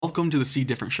Welcome to the See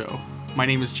Different Show. My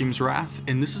name is James Rath,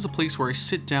 and this is a place where I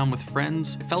sit down with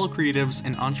friends, fellow creatives,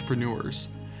 and entrepreneurs.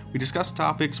 We discuss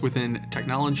topics within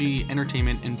technology,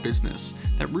 entertainment, and business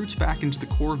that roots back into the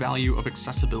core value of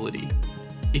accessibility.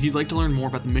 If you'd like to learn more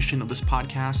about the mission of this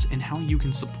podcast and how you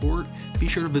can support, be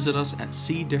sure to visit us at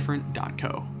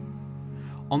seedifferent.co.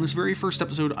 On this very first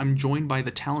episode, I'm joined by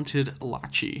the talented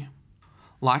Lachi.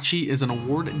 Lachi is an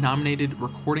award-nominated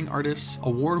recording artist,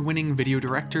 award-winning video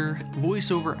director,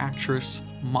 voiceover actress,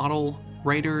 model,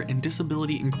 writer, and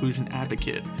disability inclusion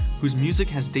advocate, whose music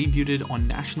has debuted on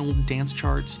national dance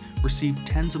charts, received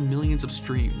tens of millions of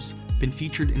streams, been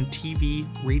featured in TV,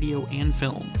 radio, and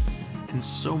film, and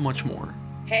so much more.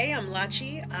 Hey, I'm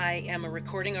Lachi. I am a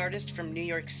recording artist from New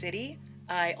York City.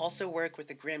 I also work with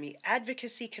the Grammy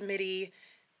Advocacy Committee,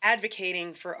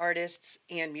 advocating for artists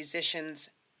and musicians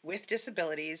with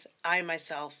disabilities, I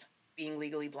myself being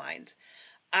legally blind.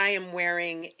 I am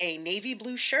wearing a navy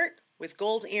blue shirt with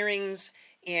gold earrings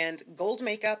and gold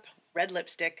makeup, red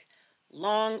lipstick,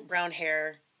 long brown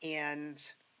hair, and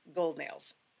gold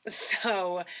nails.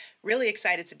 So really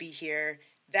excited to be here.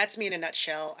 That's me in a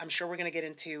nutshell. I'm sure we're going to get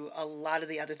into a lot of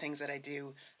the other things that I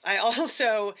do. I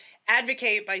also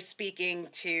advocate by speaking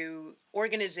to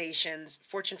organizations,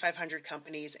 Fortune 500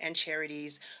 companies, and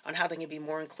charities on how they can be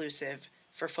more inclusive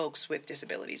for folks with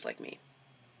disabilities like me.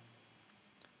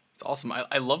 It's awesome.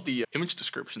 I love the image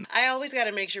description. I always got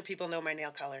to make sure people know my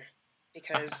nail color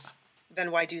because then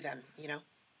why do them, you know?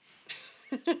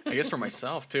 I guess for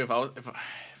myself too, if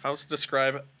I was to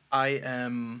describe, I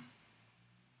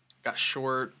got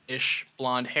short-ish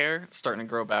blonde hair, it's starting to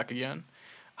grow back again.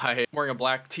 I'm wearing a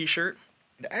black t-shirt.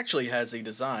 It actually has a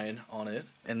design on it,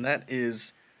 and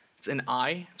it's an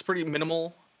eye. It's pretty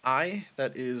minimal eye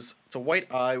it's a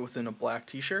white eye within a black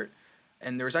t-shirt,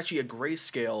 and there's actually a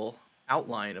grayscale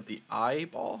outline of the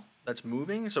eyeball that's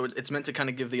moving, so it's meant to kind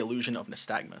of give the illusion of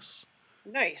nystagmus.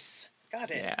 Nice. Got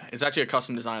it. Yeah, it's actually a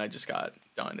custom design I just got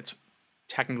done. It's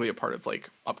technically a part of like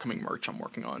upcoming merch I'm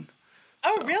working on.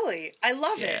 Oh, So, really? I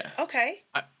love it. Okay.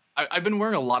 I've been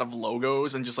wearing a lot of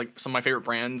logos and just like some of my favorite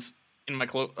brands in my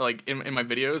in my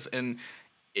videos, and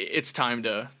it's time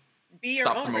to Be your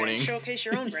stop own promoting. brand. Showcase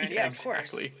your own brand. Yeah, of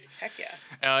Exactly. course. Heck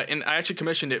yeah. And I actually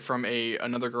commissioned it from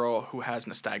another girl who has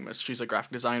nystagmus. She's a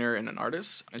graphic designer and an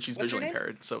artist, and she's What's her visually name?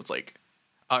 impaired. So it's like,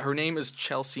 her name is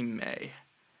Chelsea May.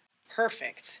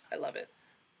 Perfect. I love it.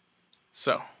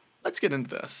 So let's get into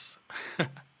this.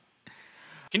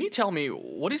 Can you tell me,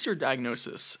 what is your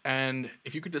diagnosis? And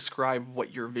if you could describe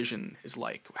what your vision is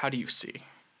like, how do you see?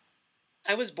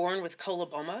 I was born with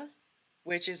coloboma,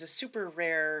 which is a super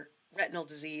rare retinal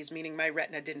disease, meaning my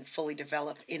retina didn't fully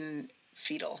develop in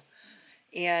fetal.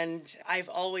 And I've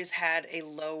always had a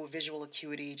low visual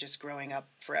acuity just growing up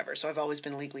forever. So I've always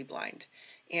been legally blind.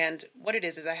 And what it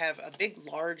is I have a big,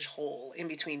 large hole in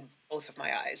between both of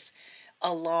my eyes,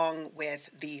 along with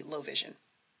the low vision.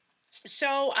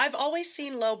 So I've always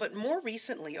seen low, but more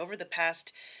recently, over the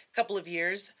past couple of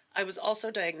years, I was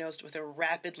also diagnosed with a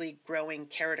rapidly growing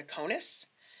keratoconus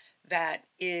that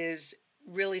is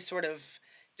really sort of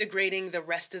degrading the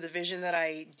rest of the vision that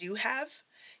I do have.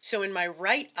 So in my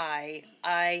right eye,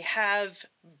 I have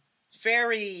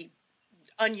very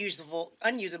unusable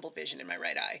vision in my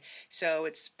right eye. So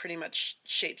it's pretty much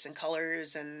shapes and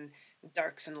colors and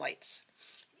darks and lights.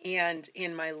 And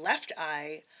in my left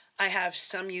eye, I have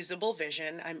some usable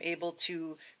vision. I'm able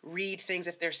to read things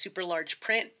if they're super large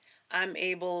print. I'm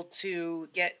able to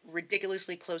get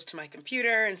ridiculously close to my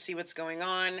computer and see what's going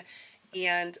on.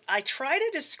 And I try to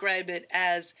describe it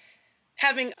as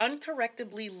having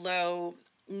uncorrectably low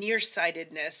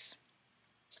nearsightedness,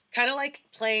 kind of like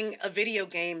playing a video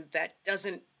game that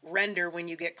doesn't render when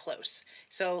you get close.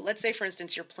 So let's say, for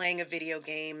instance, you're playing a video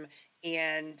game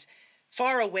and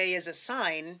far away is a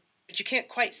sign, but you can't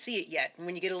quite see it yet. And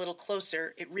when you get a little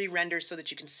closer, it re-renders so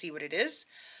that you can see what it is.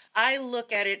 I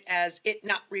look at it as it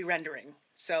not re-rendering.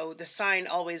 So the sign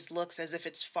always looks as if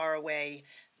it's far away,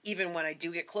 even when I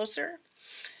do get closer.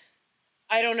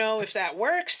 I don't know if that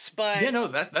works, but Yeah, no,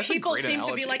 that's a people great seem to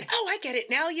analogy. be like, oh, I get it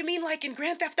now. You mean like in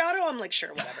Grand Theft Auto? I'm like, sure,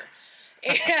 whatever.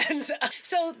 And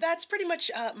so that's pretty much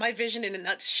my vision in a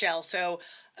nutshell. So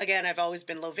again, I've always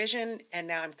been low vision, and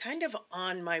now I'm kind of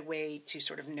on my way to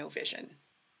sort of no vision.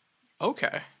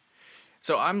 Okay.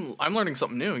 So I'm learning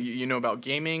something new. You know about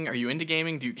gaming? Are you into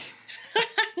gaming? Do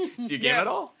you game at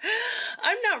all?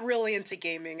 I'm not really into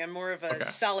gaming. I'm more of a Okay.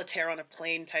 solitaire on a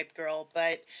plane type girl,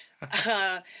 but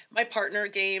my partner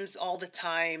games all the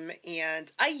time,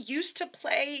 and I used to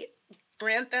play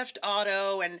Grand Theft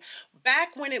Auto, and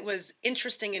back when it was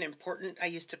interesting and important, I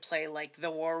used to play like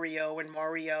the Wario and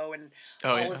Mario and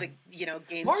all of the,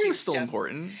 GameCube Mario's still stuff.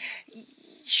 important.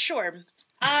 Sure.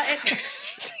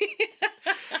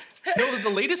 No, the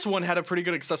latest one had a pretty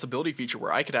good accessibility feature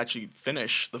where I could actually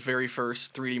finish the very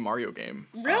first 3D Mario game.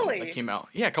 Really? That came out.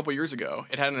 Yeah, a couple years ago.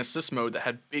 It had an assist mode that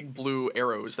had big blue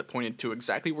arrows that pointed to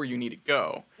exactly where you need to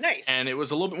go. Nice. And it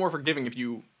was a little bit more forgiving if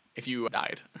you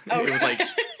died. Oh. It was like,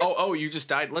 oh, you just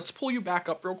died. Let's pull you back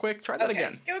up real quick. Try that Okay,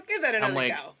 again. give that another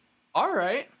like, go. All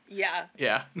right. Yeah.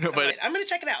 Yeah. No, All but right, I'm going to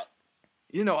check it out.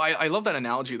 I love that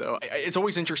analogy though. It's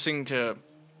always interesting to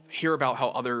hear about how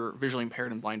other visually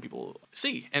impaired and blind people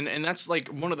see, and that's like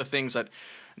one of the things that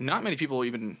not many people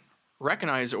even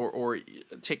recognize or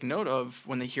take note of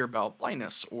when they hear about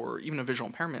blindness or even a visual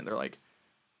impairment. They're like,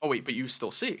 oh wait, but you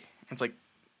still see. And it's like,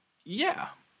 yeah,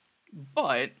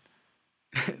 but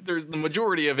there's the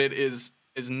majority of it is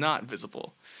not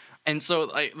visible. And so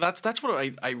that's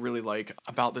what I really like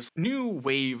about this new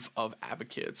wave of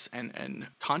advocates and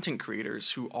content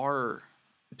creators who are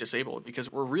disabled,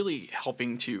 because we're really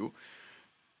helping to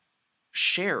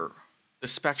share the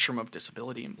spectrum of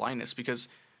disability and blindness, because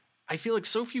I feel like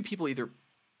so few people either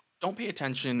don't pay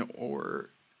attention or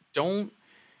don't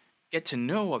get to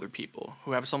know other people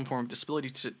who have some form of disability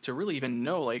to really even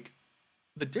know like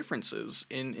the differences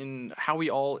in how we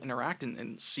all interact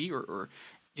and see or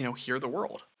hear the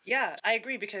world. Yeah, I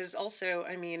agree, because also,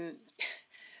 I mean,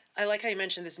 I like how you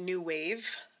mentioned this new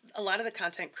wave. A lot of the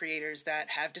content creators that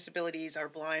have disabilities, are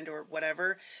blind or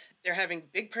whatever, they're having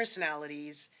big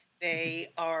personalities. They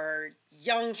are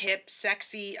young, hip,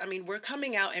 sexy. I mean, we're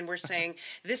coming out and we're saying,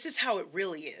 this is how it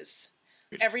really is.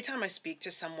 Every time I speak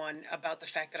to someone about the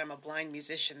fact that I'm a blind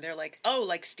musician, they're like, oh,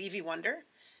 like Stevie Wonder?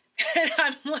 And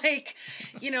I'm like,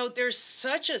 there's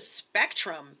such a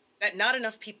spectrum that not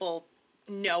enough people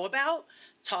know about,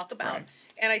 talk about. Right.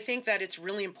 And I think that it's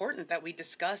really important that we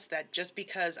discuss that just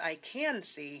because I can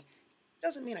see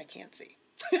doesn't mean I can't see.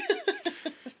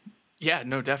 Yeah,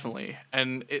 no, definitely.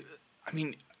 And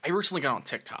I recently got on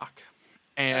TikTok,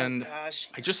 and Oh, gosh.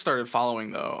 I just started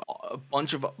following though a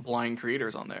bunch of blind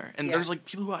creators on there, and Yeah. there's like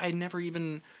people who I never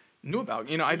even knew about.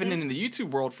 I've been in the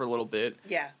YouTube world for a little bit,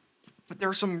 Yeah. but there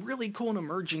are some really cool and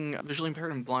emerging visually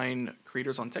impaired and blind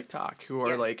creators on TikTok who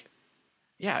are Yeah. like,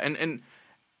 yeah, and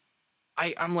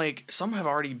I'm like, some have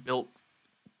already built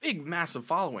big, massive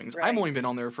followings. Right. I've only been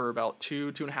on there for about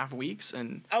 2.5 weeks,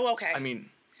 and Oh, okay. I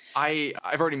mean,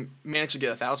 I've already managed to get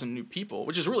 1,000 new people,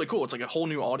 which is really cool. It's like a whole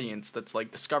new audience that's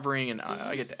like discovering, and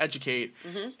I get to educate.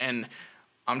 And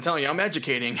I'm telling you, I'm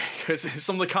educating, because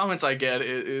some of the comments I get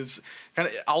is kind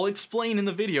of, I'll explain in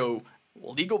the video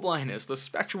legal blindness, the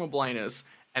spectrum of blindness,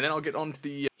 and then I'll get on to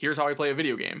the here's how I play a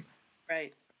video game.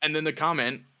 Right. And then the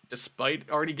comment, despite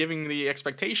already giving the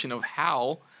expectation of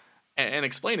how and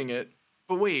explaining it,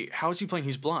 but wait, how is he playing?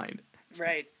 He's blind.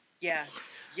 Right. Yeah.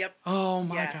 Yep. Oh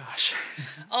my Yeah. gosh.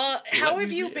 How Let have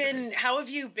me you see. been? How have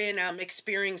you been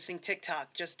experiencing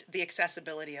TikTok? Just the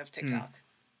accessibility of TikTok.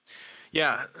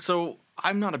 Yeah, so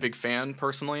I'm not a big fan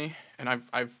personally, and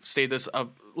I've stated this.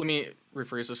 Let me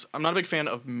rephrase this. I'm not a big fan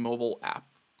of mobile app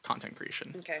content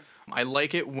creation. Okay. I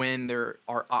like it when there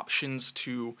are options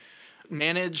to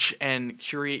manage and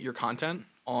curate your content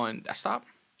on desktop,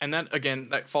 and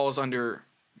that falls under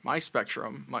my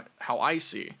spectrum. How I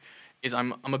see is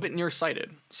I'm a bit nearsighted,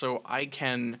 so I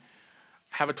can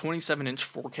have a 27-inch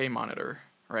 4K monitor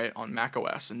right on Mac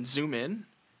OS and zoom in,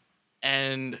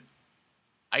 and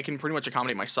I can pretty much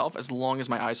accommodate myself as long as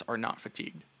my eyes are not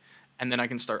fatigued. And then I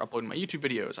can start uploading my YouTube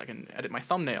videos. I can edit my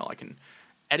thumbnail. I can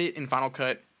edit in Final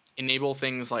Cut, enable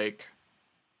things like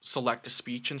select to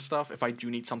speech and stuff if I do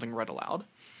need something read aloud.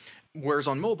 Whereas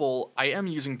on mobile, I am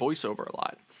using VoiceOver a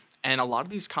lot. And a lot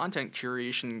of these content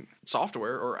curation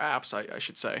software, or apps, I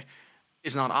should say,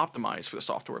 is not optimized for the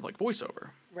software like VoiceOver,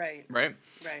 Right. right?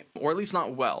 Right. Or at least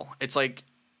not well. It's like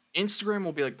Instagram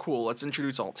will be like, cool, let's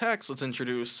introduce alt text, let's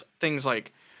introduce things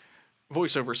like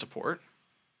VoiceOver support,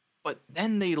 but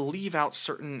then they leave out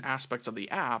certain aspects of the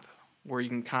app where you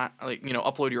can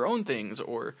upload your own things,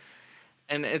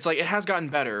 and it's like, it has gotten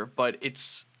better, but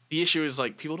the issue is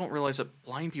like people don't realize that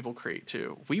blind people create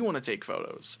too. We want to take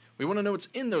photos. We want to know what's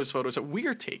in those photos that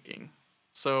we're taking.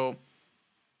 So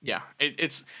yeah,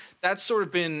 that's sort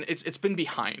of been, it's been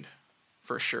behind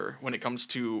for sure when it comes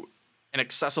to the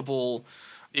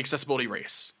accessibility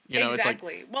race. Exactly. It's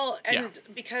like, well, and yeah.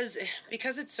 because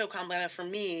it's so complicated for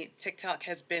me, TikTok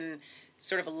has been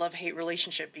sort of a love-hate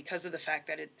relationship because of the fact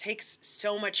that it takes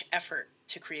so much effort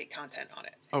to create content on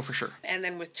it. Oh, for sure. And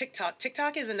then with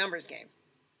TikTok is a numbers game.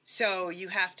 So you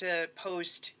have to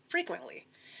post frequently.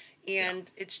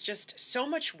 And it's just so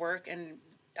much work. And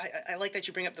I like that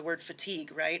you bring up the word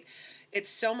fatigue, right? It's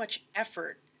so much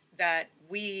effort that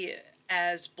we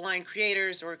as blind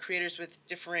creators or creators with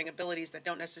differing abilities that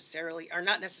are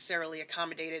not necessarily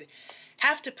accommodated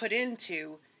have to put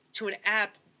into to an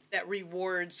app that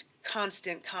rewards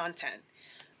constant content.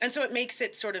 And so it makes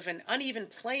it sort of an uneven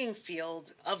playing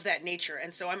field of that nature.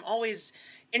 And so I'm always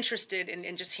interested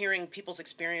in just hearing people's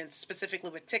experience, specifically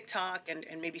with TikTok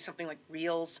and maybe something like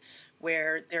Reels,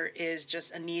 where there is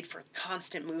just a need for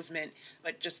constant movement,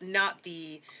 but just not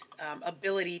the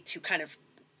ability to kind of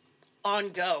on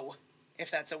go, if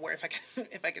that's a word, if I can,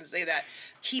 if I can say that,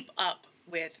 keep up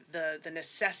with the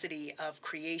necessity of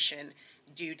creation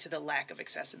due to the lack of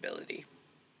accessibility.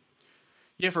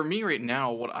 Yeah, for me right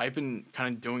now, what I've been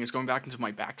kind of doing is going back into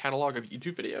my back catalog of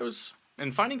YouTube videos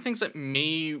and finding things that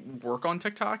may work on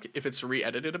TikTok if it's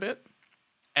re-edited a bit.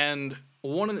 And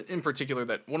in particular,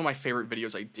 that one of my favorite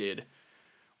videos I did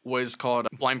was called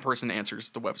Blind Person Answers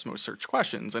the Web's Most Searched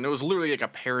Questions. And it was literally like a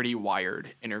parody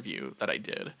Wired interview that I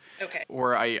did. Okay.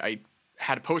 Where I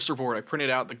had a poster board, I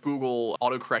printed out the Google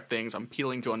autocorrect things, I'm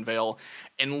peeling to unveil.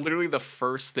 And literally the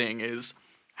first thing is,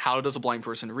 how does a blind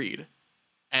person read?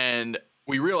 And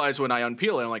we realized when I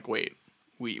unpeel it, I'm like, wait,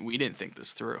 we didn't think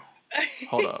this through.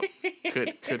 Hold up.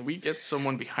 Could we get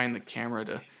someone behind the camera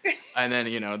to... And then,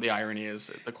 the irony is,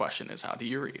 the question is, how do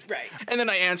you read? Right. And then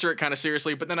I answer it kind of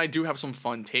seriously, but then I do have some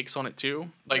fun takes on it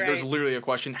too. Like, there's literally a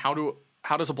question, how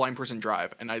does a blind person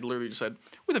drive? And I literally just said,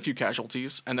 with a few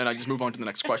casualties. And then I just move on to the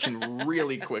next question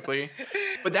really quickly.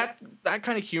 But that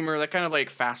kind of humor, that kind of like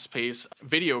fast paced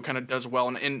video kind of does well.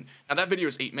 And now that video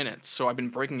is 8 minutes. So I've been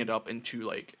breaking it up into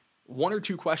like 1 or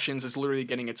 2 questions is literally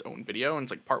getting its own video. And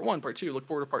it's like part 1, part 2, look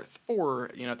forward to part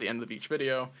 4, at the end of each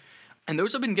video. And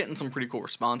those have been getting some pretty cool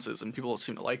responses, and people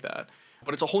seem to like that.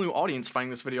 But it's a whole new audience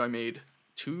finding this video I made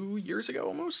 2 years ago,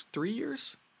 almost 3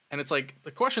 years. And it's like,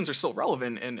 the questions are still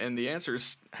relevant and the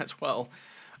answers as well.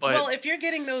 But, well, if you're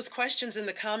getting those questions in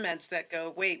the comments that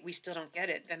go, wait, we still don't get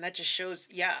it, then that just shows,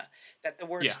 that the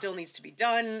work still needs to be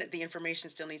done. The information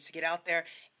still needs to get out there.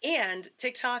 And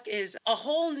TikTok is a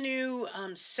whole new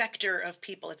sector of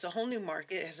people. It's a whole new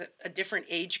market. It has a different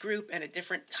age group and a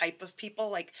different type of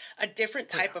people. Like a different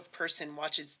type of person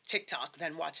watches TikTok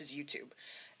than watches YouTube.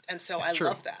 And so I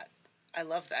love that. I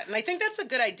love that. And I think that's a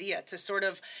good idea to sort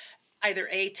of either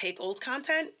take old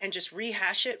content and just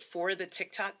rehash it for the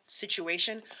TikTok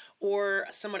situation, or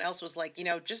someone else was like,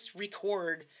 just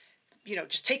record,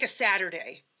 just take a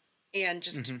Saturday and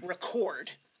just record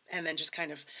and then just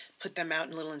kind of put them out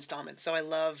in little installments. So I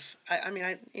love,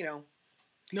 No,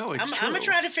 it's I'm true. going to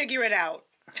try to figure it out.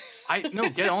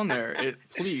 Get on there.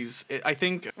 Please. I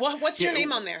think. Well, what's your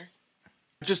name on there?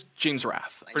 Just James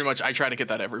Rath. Pretty much, I try to get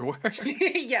that everywhere.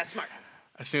 Yeah, smart.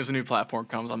 As soon as a new platform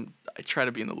comes, I try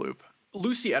to be in the loop.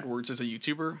 Lucy Edwards is a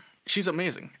YouTuber. She's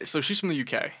amazing. So she's from the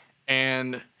UK,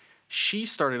 and she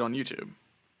started on YouTube.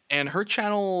 And her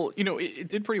channel, it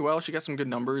did pretty well. She got some good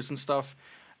numbers and stuff.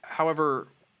 However,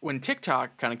 when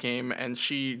TikTok kind of came and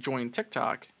she joined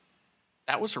TikTok,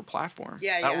 that was her platform.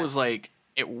 That was like,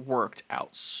 it worked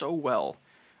out so well.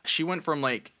 She went from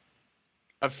like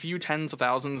a few tens of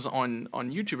thousands on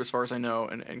YouTube, as far as I know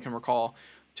and can recall,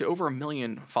 to over 1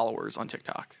 million followers on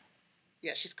TikTok.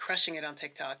 Yeah, she's crushing it on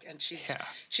TikTok, and she's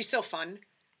so fun.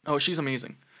 Oh, she's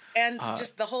amazing. And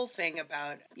just the whole thing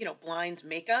about, blind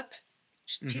makeup,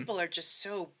 people are just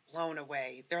so blown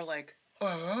away. They're like,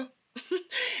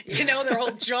 their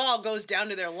whole jaw goes down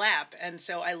to their lap. And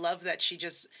so I love that she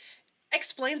just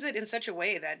explains it in such a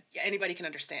way that anybody can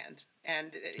understand.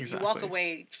 And you walk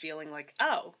away feeling like,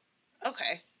 oh,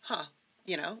 okay, huh.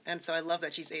 And so I love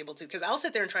that she's able to, because I'll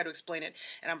sit there and try to explain it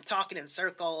and I'm talking in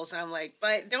circles and I'm like,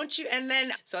 but don't you? And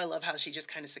then, so I love how she just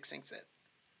kind of succincts it.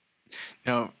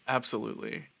 No,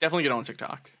 absolutely. Definitely get on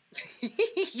TikTok.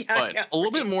 But a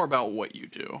little bit more about what you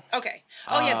do. Okay.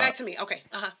 Oh, yeah, back to me. Okay.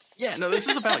 Yeah, no, this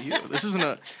is about you. This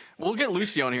isn't we'll get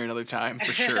Lucy on here another time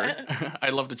for sure.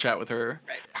 I'd love to chat with her.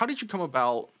 Right. How did you come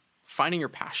about finding your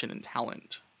passion and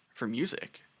talent for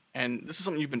music? And this is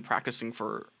something you've been practicing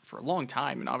for a long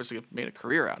time and obviously have made a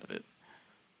career out of it.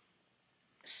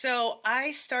 So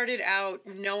I started out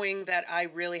knowing that I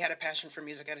really had a passion for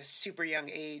music at a super young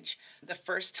age. The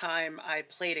first time I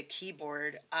played a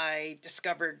keyboard, I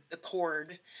discovered the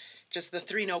chord, just the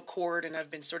 3-note chord, and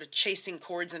I've been sort of chasing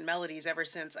chords and melodies ever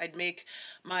since. I'd make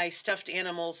my stuffed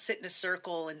animals sit in a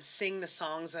circle and sing the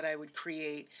songs that I would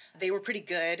create. They were pretty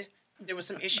good. There was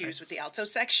some issues with the alto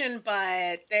section,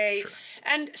 but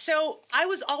and so I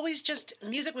was always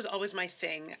music was always my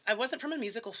thing. I wasn't from a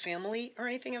musical family or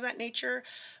anything of that nature,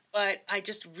 but I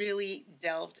just really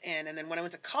delved in. And then when I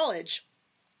went to college,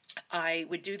 I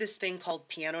would do this thing called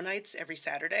piano nights every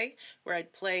Saturday, where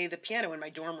I'd play the piano in my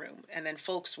dorm room, and then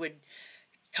folks would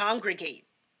congregate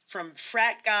from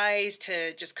frat guys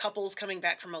to just couples coming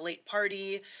back from a late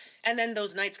party. And then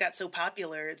those nights got so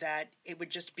popular that it would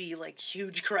just be like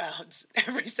huge crowds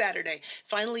every Saturday.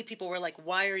 Finally, people were like,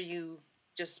 why are you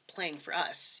just playing for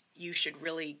us? You should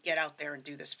really get out there and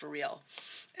do this for real.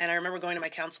 And I remember going to my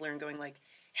counselor and going like,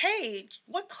 hey,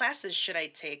 what classes should I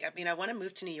take? I mean, I want to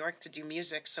move to New York to do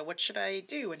music, so what should I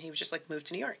do? And he was just like, move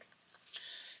to New York.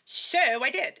 So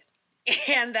I did.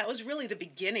 And that was really the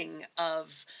beginning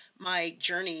of my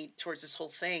journey towards this whole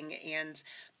thing. And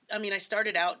I mean, I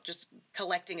started out just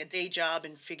collecting a day job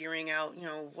and figuring out,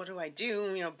 what do I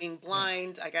do? Being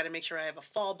blind, I got to make sure I have a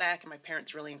fallback. And my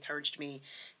parents really encouraged me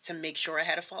to make sure I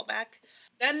had a fallback.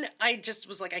 Then I just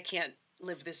was like, I can't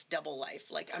live this double life.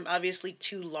 Like, I'm obviously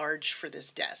too large for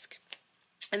this desk.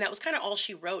 And that was kind of all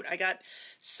she wrote. I got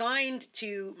signed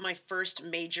to my first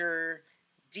major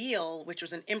deal, which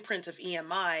was an imprint of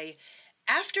EMI,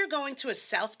 after going to a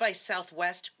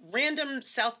random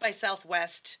South by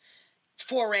Southwest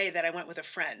foray that I went with a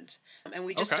friend. And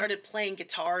we just started playing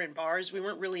guitar in bars. We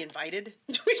weren't really invited.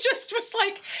 We just was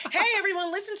like, hey,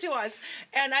 everyone, listen to us.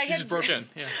 And I had broke in.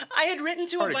 Yeah. I had written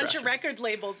to Party a bunch of record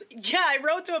labels. Yeah, I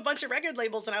wrote to a bunch of record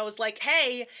labels and I was like,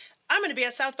 hey, I'm going to be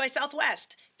at South by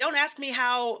Southwest. Don't ask me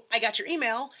how I got your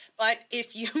email, but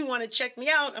if you want to check me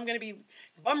out, I'm going to be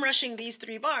bum rushing these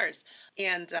 3 bars.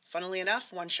 And funnily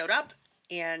enough, one showed up,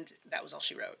 and that was all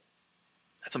she wrote.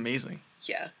 That's amazing.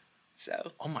 Yeah.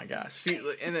 So. Oh my gosh. See,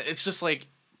 and it's just like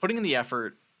putting in the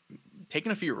effort,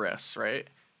 taking a few risks, right?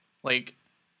 Like,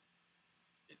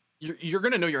 you're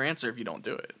going to know your answer if you don't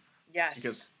do it. Yes.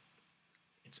 Because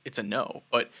it's a no.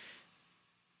 But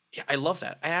yeah, I love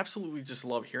that. I absolutely just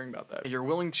love hearing about that. You're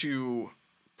willing to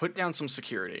put down some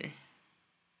security,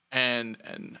 and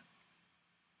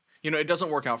it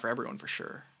doesn't work out for everyone for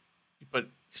sure, but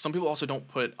some people also don't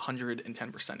put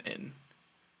 110% in,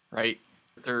 right?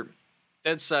 They're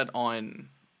dead set on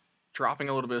dropping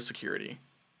a little bit of security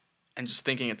and just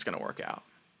thinking it's going to work out.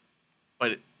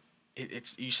 But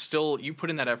it's you put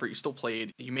in that effort, you still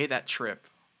played, you made that trip.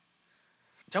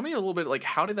 Tell me a little bit, like,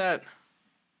 how did that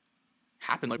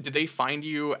happen? Like, did they find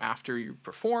you after you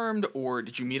performed, or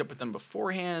did you meet up with them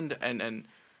beforehand? And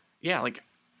yeah, like,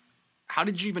 how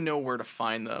did you even know where to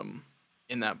find them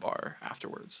in that bar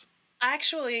afterwards?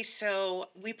 Actually, so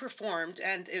we performed,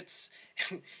 and it's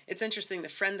interesting. The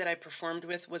friend that I performed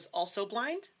with was also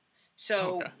blind.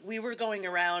 So we were going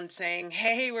around saying,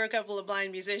 hey, we're a couple of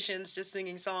blind musicians just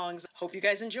singing songs. Hope you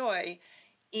guys enjoy.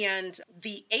 And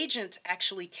the agent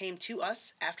actually came to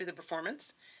us after the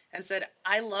performance and said,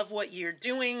 I love what you're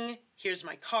doing. Here's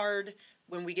my card.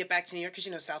 When we get back to New York,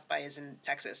 because South by is in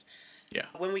Texas. Yeah.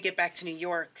 When we get back to New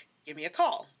York, give me a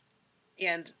call.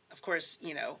 And of course,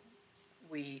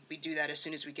 we do that as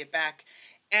soon as we get back.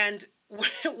 And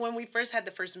when we first had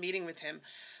the first meeting with him,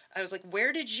 I was like,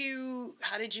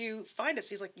 how did you find us?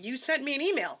 He's like, you sent me an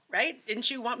email, right? Didn't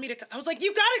you want me to? I was like,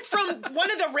 you got it from one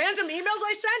of the random emails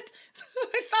I sent?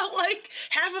 I felt like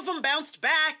half of them bounced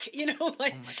back, Oh my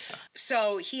God.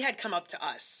 So he had come up to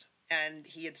us and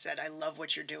he had said, I love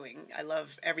what you're doing. I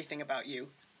love everything about you.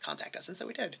 Contact us. And so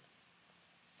we did.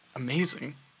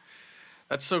 Amazing.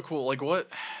 That's so cool. Like, what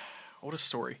a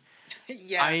story.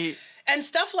 Yeah. And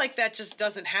stuff like that just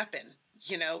doesn't happen.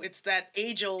 It's that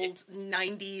age-old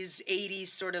 90s, 80s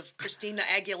sort of Christina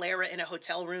Aguilera in a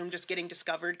hotel room just getting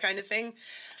discovered kind of thing.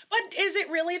 But is it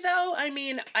really, though? I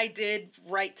mean, I did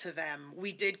write to them.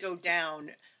 We did go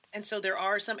down. And so there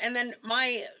are some. And then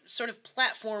my sort of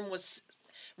platform was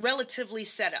relatively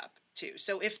set up, too.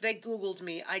 So if they Googled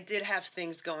me, I did have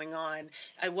things going on.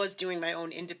 I was doing my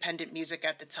own independent music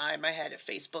at the time. I had a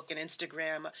Facebook and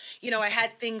Instagram. I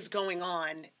had things going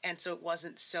on. And so it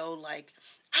wasn't so like,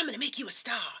 I'm going to make you a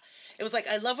star. It was like,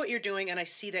 I love what you're doing, and I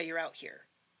see that you're out here.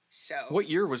 So. What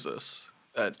year was this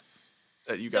that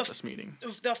you got this meeting?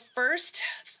 The first,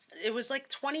 it was like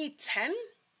 2010.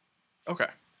 Okay.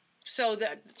 So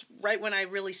that's right when I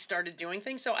really started doing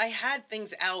things. So I had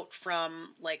things out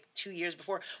from like 2 years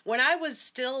before. When I was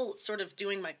still sort of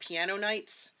doing my piano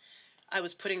nights, I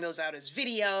was putting those out as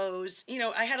videos.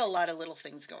 I had a lot of little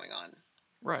things going on.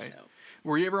 Right. So.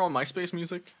 Were you ever on MySpace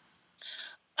Music?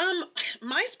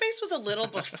 MySpace was a little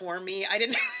before me. I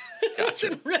didn't,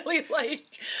 Gotcha.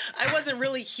 I wasn't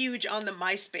really huge on the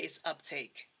MySpace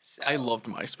uptake. So. I loved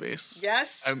MySpace.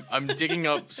 Yes. I'm digging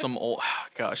up some old,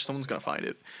 gosh, someone's going to find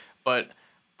it. But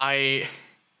I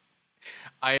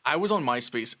was on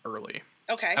MySpace early.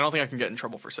 Okay. I don't think I can get in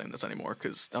trouble for saying this anymore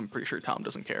because I'm pretty sure Tom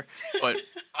doesn't care. But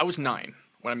I was 9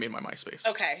 when I made my MySpace.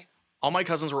 Okay. All my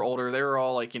cousins were older. They were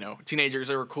all like, teenagers.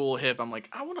 They were cool, hip. I'm like,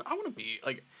 I want to be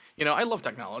like, I love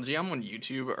technology. I'm on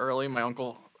YouTube early. My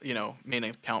uncle main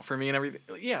account for me and everything.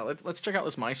 Yeah, let's check out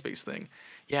this MySpace thing.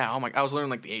 Yeah, oh my, I was learning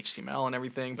like the HTML and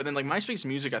everything. But then like MySpace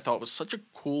Music, I thought was such a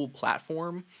cool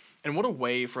platform, and what a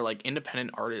way for like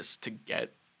independent artists to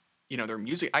get, their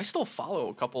music. I still follow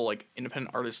a couple like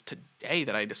independent artists today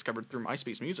that I discovered through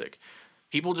MySpace Music.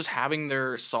 People just having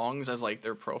their songs as like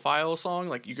their profile song.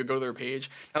 Like you could go to their page.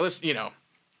 Now this,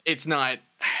 it's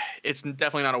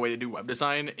definitely not a way to do web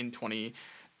design in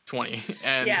 2020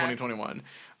 and 2021.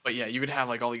 But yeah, you could have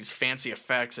like all these fancy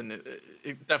effects, and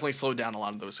it definitely slowed down a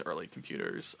lot of those early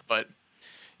computers. But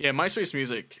yeah, MySpace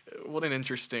Music, what an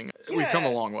interesting, we've come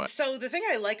a long way. So the thing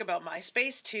I like about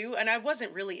MySpace too, and I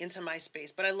wasn't really into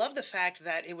MySpace, but I love the fact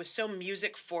that it was so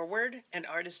music forward and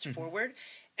artist forward.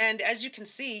 And as you can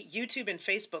see, YouTube and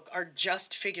Facebook are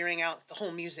just figuring out the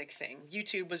whole music thing.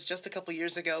 YouTube was just a couple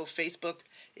years ago. Facebook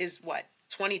is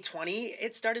 2020?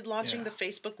 It started launching the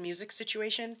Facebook music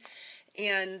situation.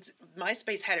 And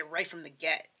MySpace had it right from the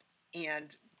get.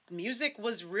 And music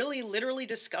was really literally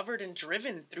discovered and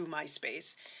driven through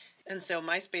MySpace. And so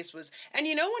MySpace was, and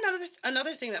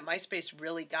another thing that MySpace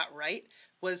really got right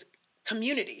was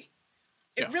community.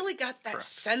 It really got that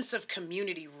sense of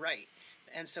community right.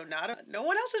 And so no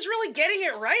one else is really getting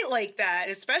it right like that,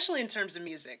 especially in terms of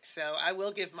music. So I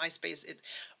will give MySpace,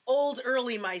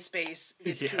 early MySpace,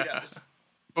 its kudos.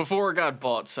 Before it got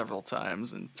bought several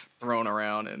times and thrown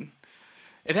around, and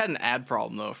it had an ad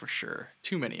problem though, for sure.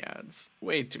 Too many ads,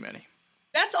 way too many.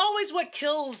 That's always what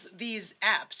kills these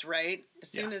apps, right? As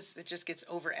soon as it just gets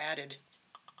over added.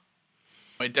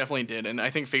 It definitely did, and I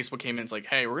think Facebook came in and it's like,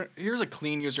 hey, here's a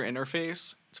clean user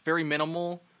interface. It's very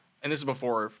minimal. And this is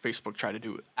before Facebook tried to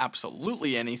do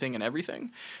absolutely anything and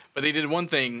everything. But they did one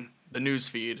thing, the news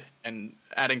feed and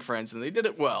adding friends, and they did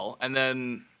it well. And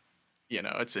then,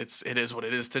 it is what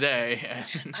it is today.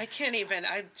 I can't even.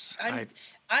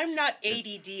 I'm not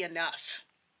ADD enough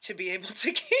to be able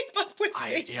to keep up with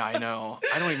Facebook. Yeah, I know.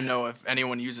 I don't even know if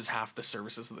anyone uses half the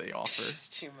services that they offer. It's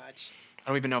too much. I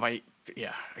don't even know if I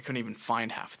couldn't even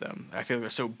find half of them. I feel like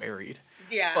they're so buried.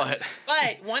 Yeah.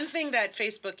 But one thing that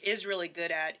Facebook is really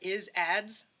good at is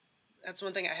ads. That's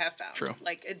one thing I have found. True.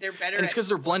 Like they're better. And it's because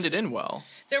they're blended in well.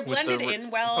 They're blended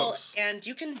in well, and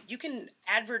you can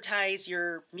advertise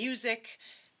your music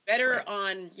better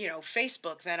on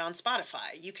Facebook than on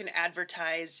Spotify. You can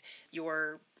advertise you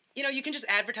can just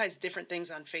advertise different things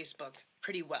on Facebook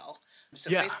pretty well. So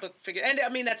Facebook figured, and I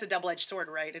mean, that's a double-edged sword,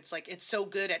 right? It's like, it's so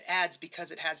good at ads because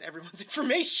it has everyone's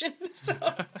information. So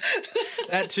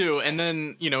that too. And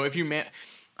then, if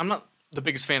I'm not the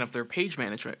biggest fan of their page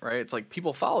management, right? It's like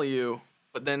people follow you,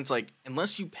 but then it's like,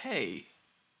 unless you pay,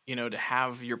 to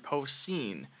have your post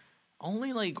seen,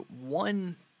 only like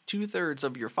 1/2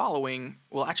 of your following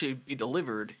will actually be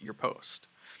delivered your post.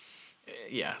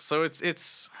 Yeah. So it's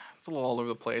a little all over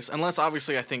the place. Unless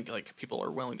obviously I think like people are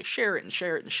willing to share it and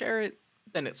share it and share it,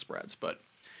 then it spreads. But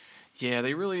yeah,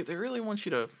 they really want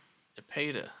you to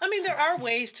pay to. I mean, there are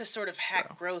ways to sort of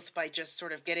hack growth by just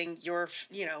sort of getting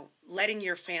letting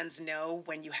your fans know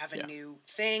when you have a new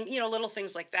thing, little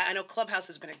things like that. I know Clubhouse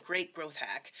has been a great growth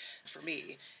hack for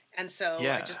me. And so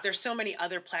there's so many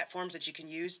other platforms that you can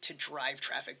use to drive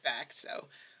traffic back. So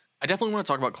I definitely want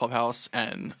to talk about Clubhouse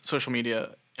and social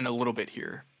media in a little bit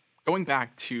here. Going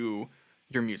back to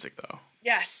your music, though.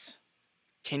 Yes.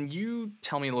 Can you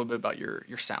tell me a little bit about your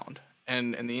sound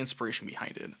and the inspiration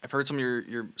behind it? I've heard some of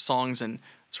your songs, and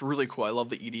it's really cool. I love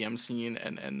the EDM scene,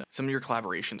 and some of your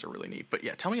collaborations are really neat. But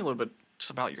yeah, tell me a little bit just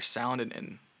about your sound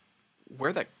and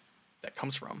where that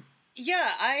comes from.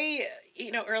 Yeah,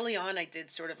 early on I did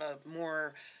sort of a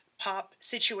more pop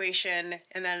situation,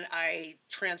 and then I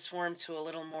transformed to a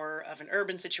little more of an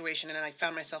urban situation, and I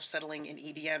found myself settling in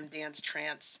EDM, dance,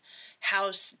 trance,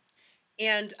 house,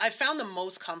 and I found the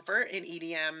most comfort in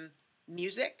EDM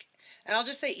music. And I'll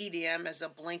just say EDM as a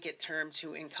blanket term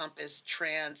to encompass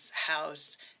trance,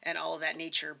 house, and all of that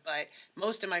nature. But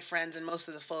most of my friends and most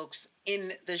of the folks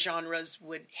in the genres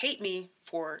would hate me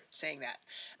for saying that.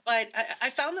 But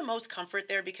I found the most comfort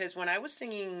there because when I was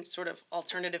singing sort of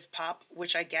alternative pop,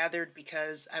 which I gathered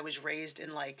because I was raised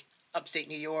in like upstate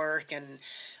New York and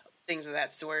things of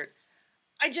that sort,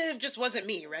 just wasn't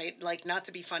me, right? Like, not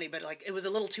to be funny, but like it was a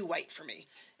little too white for me.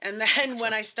 And then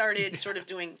when I started sort of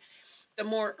doing the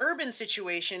more urban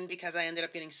situation, because I ended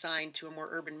up getting signed to a more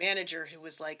urban manager who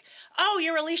was like, oh,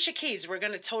 you're Alicia Keys, we're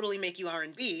going to totally make you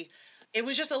R&B. It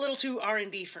was just a little too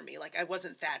R&B for me. Like, I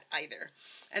wasn't that either.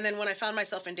 And then when I found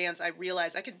myself in dance, I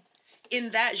realized I could,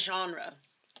 in that genre,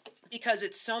 because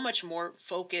it's so much more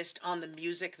focused on the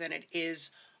music than it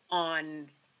is on,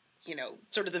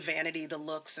 sort of the vanity, the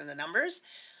looks, and the numbers,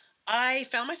 I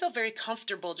found myself very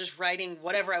comfortable just writing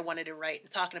whatever I wanted to write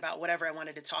and talking about whatever I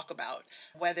wanted to talk about,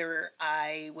 whether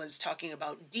I was talking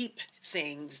about deep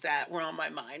things that were on my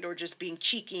mind or just being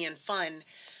cheeky and fun.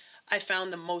 I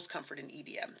found the most comfort in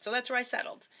EDM. So that's where I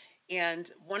settled. And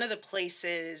one of the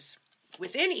places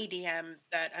within EDM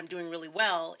that I'm doing really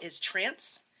well is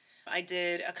trance. I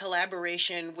did a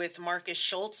collaboration with Marcus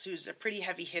Schultz, who's a pretty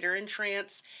heavy hitter in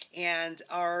trance, and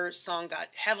our song got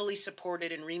heavily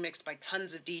supported and remixed by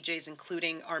tons of DJs,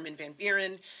 including Armin van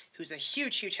Buuren, who's a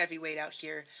huge, huge heavyweight out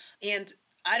here. And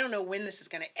I don't know when this is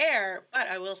going to air, but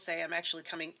I will say I'm actually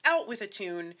coming out with a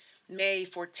tune May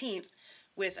 14th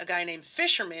with a guy named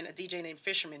Fisherman, a DJ named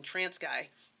Fisherman, trance guy.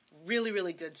 Really,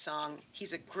 really good song.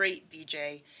 He's a great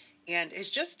DJ. And it's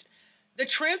just, the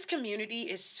trance community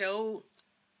is so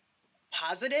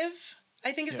positive,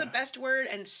 I think is the best word,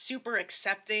 and super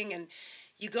accepting. And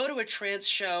you go to a trance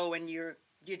show and you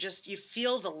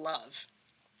feel the love.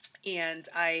 And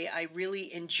I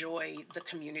really enjoy the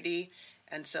community.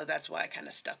 And so that's why I kind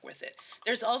of stuck with it.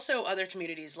 There's also other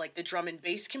communities like the drum and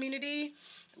bass community,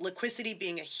 Liquicity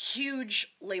being a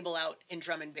huge label out in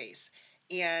drum and bass.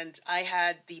 And I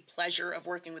had the pleasure of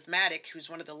working with Matic, who's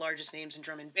one of the largest names in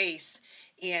drum and bass.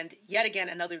 And yet again,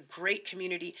 another great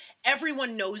community.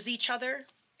 Everyone knows each other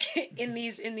in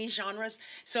these genres.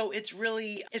 So it's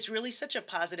really such a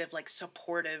positive, like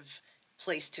supportive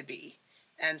place to be.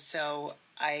 And so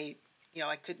I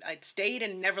stayed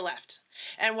and never left.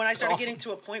 And when I started getting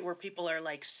to a point where people are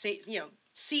like,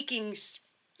 seeking,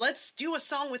 let's do a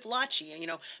song with Lachi,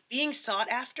 and being sought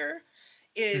after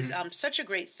is such a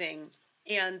great thing.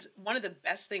 And one of the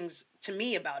best things to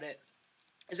me about it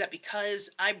is that because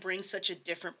I bring such a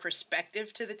different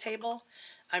perspective to the table,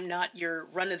 I'm not your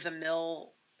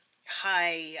run-of-the-mill,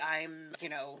 hi, I'm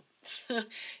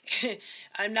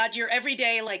not your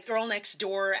everyday, like, girl next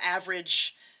door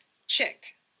average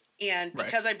chick. And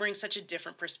because I bring such a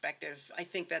different perspective, I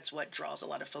think that's what draws a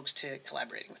lot of folks to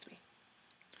collaborating with me.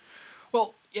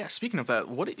 Well, yeah, speaking of that,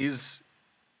 what is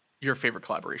your favorite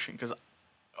collaboration? Because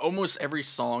almost every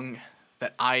song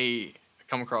that I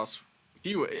come across with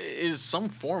you is some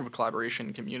form of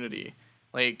collaboration community.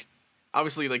 Like,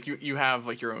 obviously, like, you have,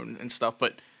 like, your own and stuff,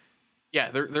 but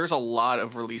yeah, there's a lot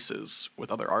of releases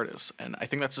with other artists, and I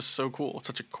think that's just so cool. It's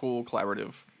such a cool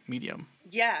collaborative medium.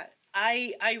 Yeah,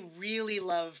 I really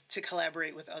love to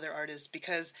collaborate with other artists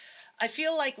because I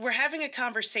feel like we're having a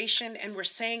conversation and we're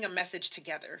saying a message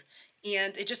together,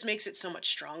 and it just makes it so much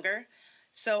stronger.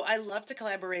 So I love to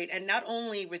collaborate, and not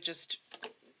only with just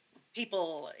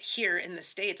people here in the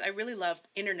States. I really love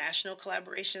international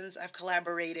collaborations. I've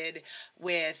collaborated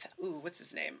with, what's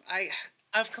his name?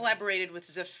 I've collaborated with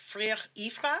Zafrir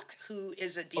Ifrak, who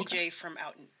is a DJ from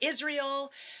out in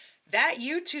Israel. That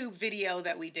YouTube video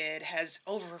that we did has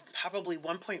over probably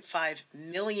 1.5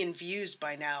 million views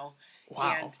by now.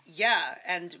 Wow.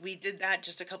 And we did that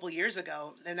just a couple years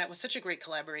ago, and that was such a great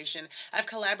collaboration. I've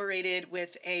collaborated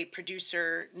with a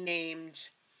producer named,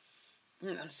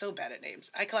 I'm so bad at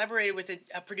names. I collaborated with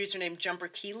a producer named Jumper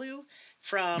Kilu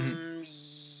from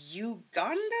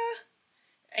Uganda.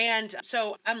 And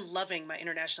so I'm loving my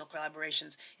international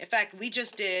collaborations. In fact,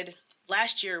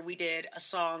 last year we did a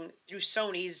song through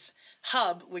Sony's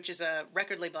Hub, which is a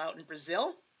record label out in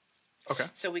Brazil. Okay.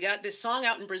 So we got this song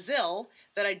out in Brazil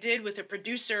that I did with a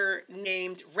producer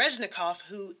named Reznikov,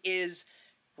 who is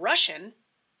Russian.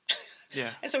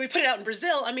 Yeah. And so we put it out in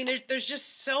Brazil. I mean, there's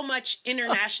just so much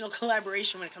international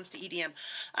collaboration when it comes to EDM.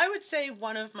 I would say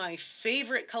one of my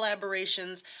favorite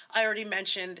collaborations, I already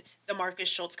mentioned the Marcus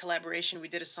Schultz collaboration. We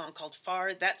did a song called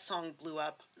Far. That song blew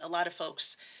up. A lot of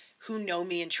folks who know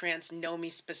me in trance know me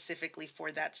specifically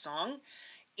for that song.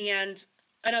 And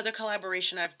another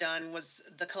collaboration I've done was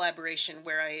the collaboration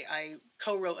where I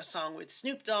co-wrote a song with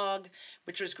Snoop Dogg,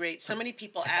 which was great. So many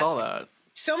people ask. I saw that.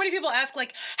 So many people ask,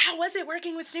 like, how was it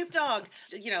working with Snoop Dogg?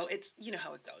 It's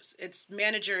how it goes. It's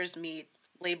managers meet,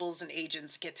 labels and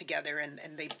agents get together, and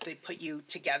they put you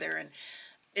together. And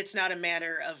it's not a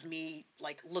matter of me,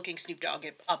 like, looking Snoop Dogg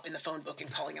up in the phone book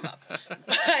and calling him up.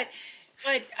 But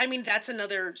I mean, that's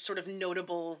another sort of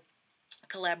notable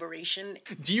collaboration.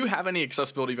 Do you have any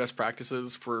accessibility best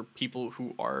practices for people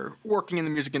who are working in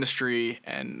the music industry,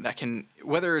 and that can,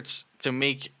 whether it's to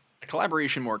make a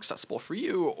collaboration more accessible for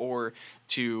you or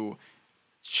to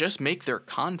just make their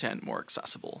content more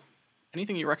accessible?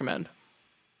 Anything you recommend?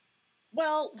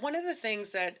 Well, one of the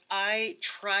things that I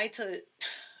try to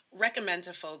recommend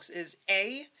to folks is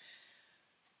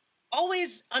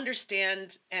always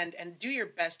understand and do your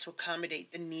best to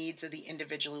accommodate the needs of the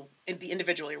individual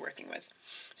you're working with.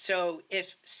 So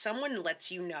if someone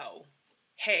lets you know,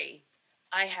 hey,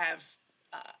 I have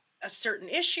a certain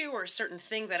issue or a certain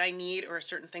thing that I need or a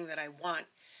certain thing that I want,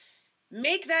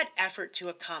 make that effort to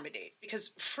accommodate.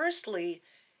 Because firstly,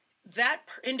 that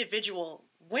individual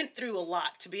went through a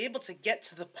lot to be able to get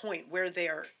to the point where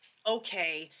they're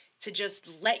okay to just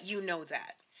let you know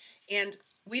that. And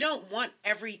we don't want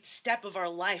every step of our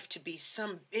life to be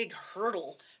some big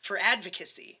hurdle for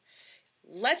advocacy.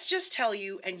 Let's just tell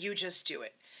you and you just do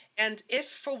it. And if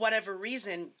for whatever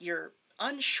reason you're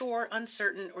unsure,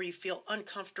 uncertain, or you feel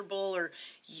uncomfortable, or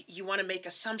you want to make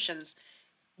assumptions,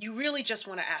 you really just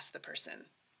want to ask the person.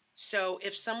 So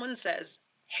if someone says,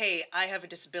 hey, I have a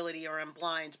disability or I'm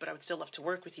blind, but I would still love to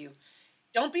work with you,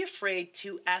 don't be afraid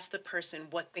to ask the person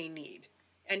what they need.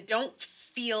 And don't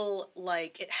feel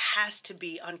like it has to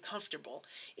be uncomfortable.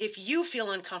 If you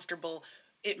feel uncomfortable,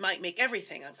 it might make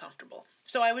everything uncomfortable.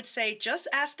 So I would say just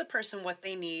ask the person what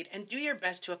they need and do your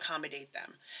best to accommodate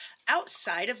them.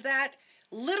 Outside of that,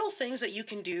 little things that you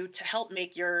can do to help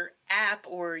make your app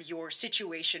or your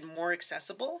situation more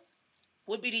accessible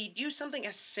would be to do something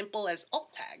as simple as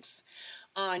alt tags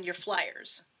on your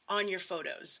flyers, on your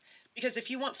photos. Because if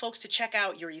you want folks to check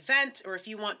out your event, or if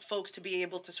you want folks to be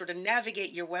able to sort of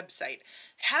navigate your website,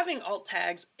 having alt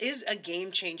tags is a game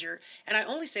changer. And I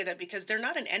only say that because they're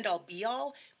not an end-all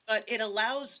be-all, but it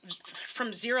allows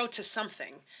from zero to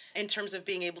something in terms of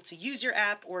being able to use your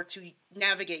app or to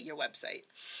navigate your website.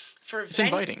 It's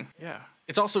inviting, yeah.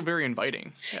 It's also very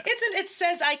inviting. Yeah. It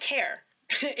says I care.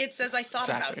 It says I thought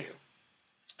about Exactly. you.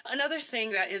 Another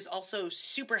thing that is also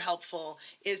super helpful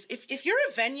is if you're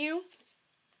a venue,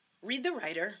 read the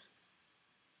writer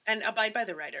and abide by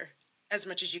the writer as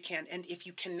much as you can. And if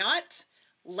you cannot,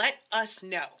 let us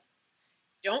know.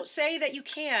 Don't say that you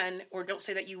can or don't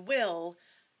say that you will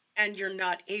and you're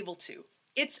not able to.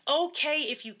 It's okay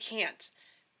if you can't.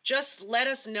 Just let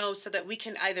us know so that we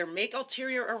can either make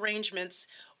ulterior arrangements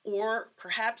or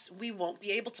perhaps we won't be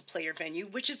able to play your venue,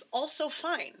 which is also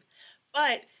fine.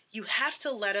 But you have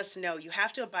to let us know. You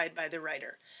have to abide by the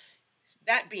writer.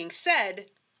 That being said,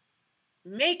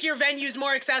 make your venues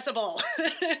more accessible.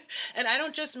 And I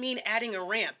don't just mean adding a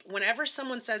ramp. Whenever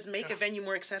someone says make a venue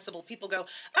more accessible, people go,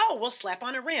 oh, we'll slap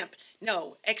on a ramp.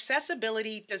 No,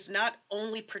 accessibility does not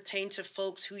only pertain to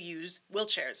folks who use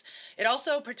wheelchairs. It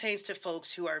also pertains to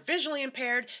folks who are visually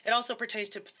impaired. It also pertains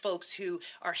to folks who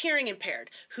are hearing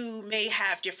impaired, who may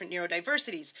have different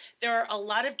neurodiversities. There are a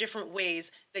lot of different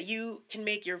ways that you can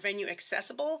make your venue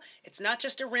accessible. It's not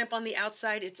just a ramp on the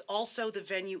outside, it's also the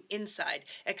venue inside.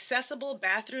 Accessible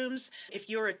bathrooms, if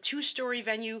you're a 2-story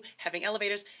venue, having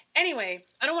elevators. Anyway,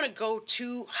 I don't want to go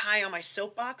too high on my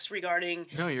soapbox regarding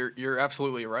No, you're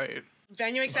absolutely right.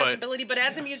 venue accessibility, but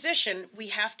as a musician, we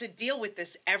have to deal with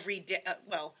this every day,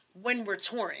 when we're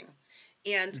touring.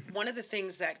 And one of the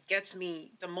things that gets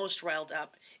me the most riled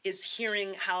up is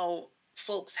hearing how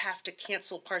folks have to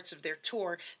cancel parts of their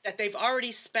tour that they've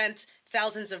already spent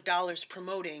thousands of dollars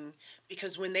promoting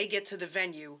because when they get to the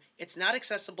venue, it's not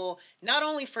accessible, not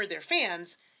only for their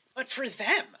fans, but for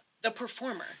them, the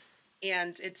performer.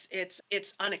 And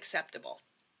it's unacceptable.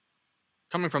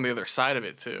 Coming from the other side of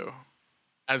it too,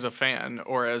 as a fan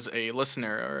or as a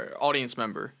listener or audience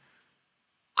member,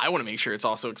 I want to make sure it's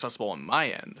also accessible on my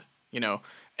end. You know,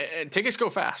 and tickets go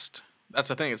fast. That's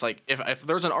the thing. It's like if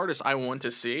there's an artist I want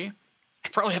to see, I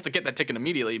probably have to get that ticket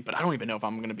immediately, but I don't even know if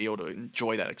I'm going to be able to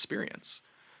enjoy that experience.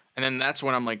 And then that's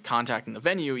when I'm like contacting the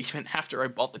venue even after I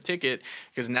bought the ticket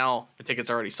because now the ticket's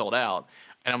already sold out.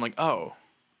 And I'm like, oh,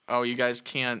 you guys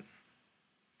can't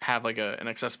have like an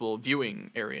accessible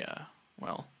viewing area.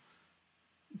 Well,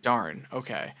 darn.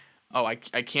 Okay. Oh, I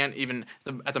can't even,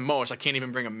 at the most, I can't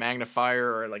even bring a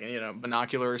magnifier or like,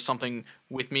 binocular or something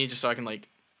with me just so I can like,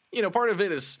 part of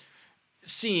it is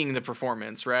seeing the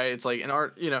performance, right? It's like an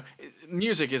art,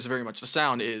 music is very much, the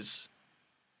sound is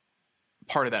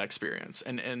part of that experience.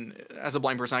 And as a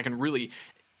blind person, I can really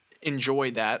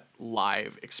enjoy that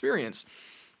live experience.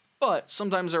 But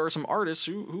sometimes there are some artists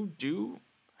who do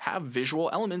have visual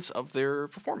elements of their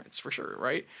performance for sure,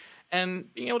 right?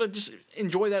 And being able to just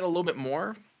enjoy that a little bit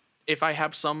more, if I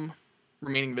have some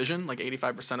remaining vision, like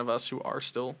 85% of us who are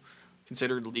still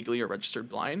considered legally or registered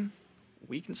blind,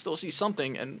 we can still see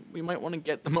something and we might want to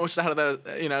get the most out of that,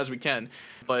 as we can.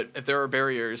 But if there are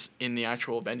barriers in the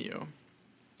actual venue,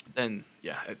 then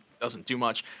yeah, it doesn't do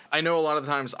much. I know a lot of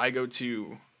the times I go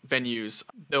to venues,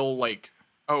 they'll like,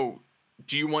 oh,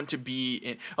 do you want to be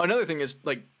in? Another thing is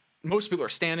like most people are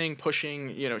standing,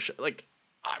 pushing, like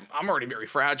I'm already very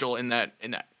fragile in that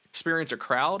experience or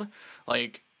crowd.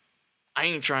 Like I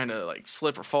ain't trying to like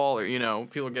slip or fall or,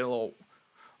 people get a little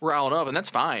riled up and that's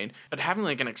fine. But having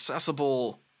like an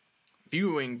accessible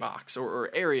viewing box or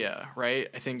area, right,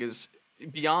 I think is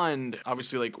beyond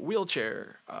obviously like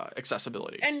wheelchair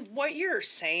accessibility. And what you're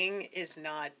saying is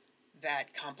not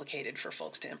that complicated for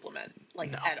folks to implement,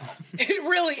 like at all. It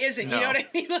really isn't. No. You know what I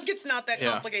mean? Like it's not that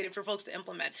Yeah. complicated for folks to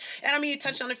implement. And I mean, you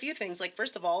touched on a few things. Like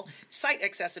first of all, site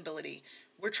accessibility.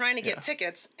 We're trying to get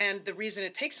tickets, and the reason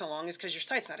it takes so long is because your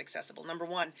site's not accessible. Number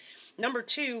one. Number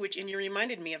two, and you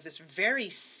reminded me of this very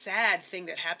sad thing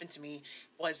that happened to me,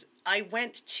 was I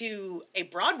went to a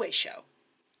Broadway show.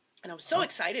 And I was so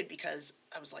excited because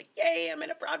I was like, yay, I'm in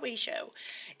a Broadway show.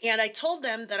 And I told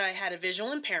them that I had a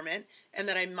visual impairment and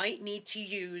that I might need to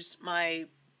use my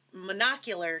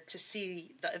monocular to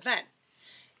see the event.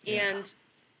 And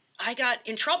I got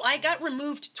in trouble. I got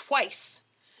removed twice.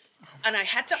 And I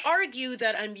had to argue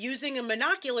that I'm using a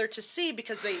monocular to see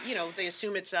because they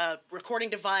assume it's a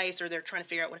recording device or they're trying to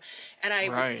figure out what. And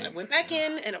I went back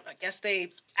in, and I guess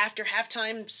they, after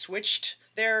halftime, switched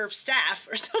their staff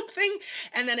or something,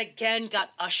 and then again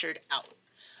got ushered out.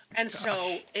 And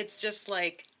so it's just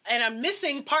like, and I'm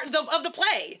missing part of the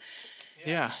play.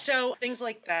 Yeah. So things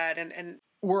like that, and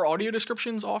Were audio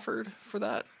descriptions offered for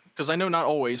that? Because I know not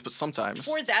always, but sometimes.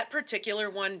 for that particular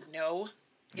one, no,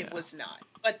 it was not.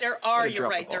 But there are, They you're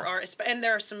dropped the right, there ball. are, and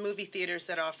there are some movie theaters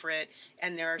that offer it,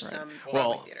 and there are some Broadway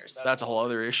Well, theaters. that's a whole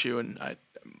other issue, and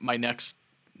my next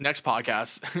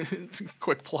podcast,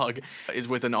 quick plug, is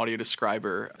with an audio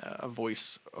describer, a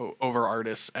voice over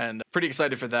artist, and pretty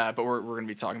excited for that. But we're going to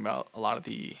be talking about a lot of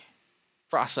the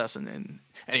process and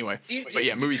anyway. But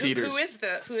yeah, movie theaters.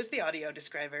 Who is the audio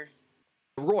describer?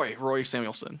 Roy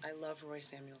Samuelson. I love Roy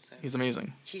Samuelson. He's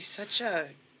amazing. He's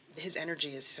his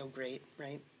energy is so great,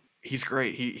 right? He's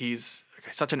great. He's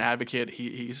such an advocate.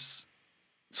 He's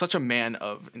such a man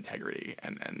of integrity,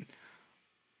 and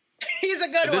He's a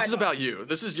good one. this is about you.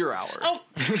 This is your hour. Oh,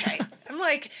 okay. I'm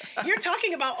like, you're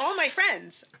talking about all my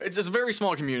friends. It's a very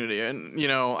small community, and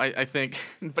I think,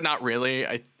 but not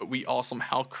really. But we all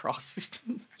somehow cross.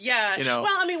 Yeah. Well,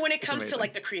 I mean, when it comes to amazing.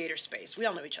 like the creator space, we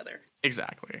all know each other.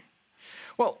 Exactly.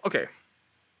 Well, okay.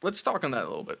 Let's talk on that a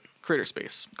little bit. Creator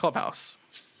space, Clubhouse.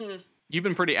 You've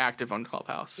been pretty active on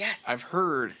Clubhouse. Yes. I've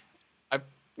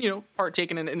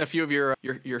partaken in a few of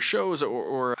your shows,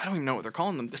 or I don't even know what they're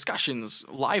calling them, discussions,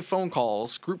 live phone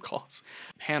calls, group calls,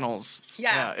 panels.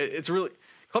 Yeah. It's really,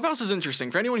 Clubhouse is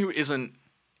interesting for anyone who isn't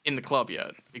in the club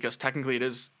yet, because technically it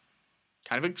is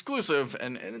kind of exclusive,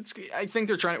 and it's, I think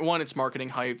they're trying, one, it's marketing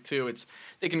hype, two,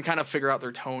 they can kind of figure out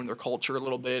their tone, their culture a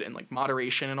little bit, and like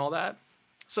moderation and all that.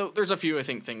 So there's a few, I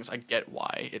think, things I get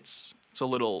why it's a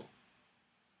little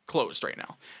closed right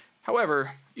now.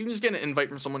 However, you can just get an invite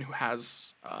from someone who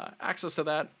has access to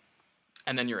that,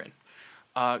 and then you're in.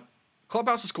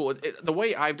 Clubhouse is cool. The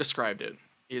way I've described it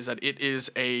is that it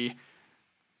is a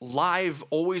live,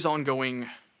 always ongoing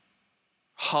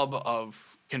hub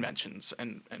of conventions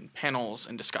and panels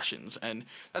and discussions, and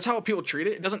that's how people treat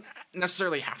it. It doesn't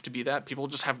necessarily have to be that. People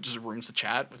just have rooms to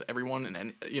chat with everyone,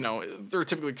 and they're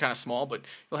typically kind of small, but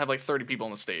you'll have like 30 people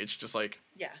on the stage just like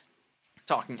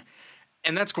talking,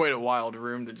 and that's quite a wild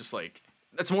room to just like,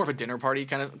 that's more of a dinner party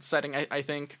kind of setting. I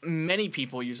think many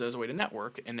people use it as a way to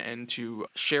network and to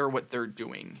share what they're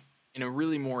doing in a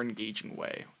really more engaging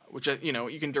way, which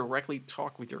you can directly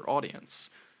talk with your audience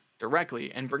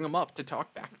directly and bring them up to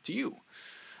talk back to you.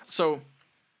 So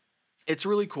it's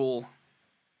really cool.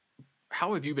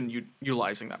 How have you been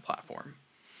utilizing that platform,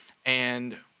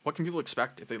 and what can people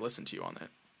expect if they listen to you on it?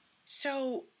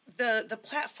 So the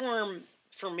platform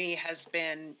for me has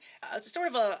been sort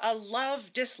of a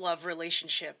love-dislove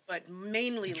relationship, but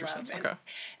mainly love.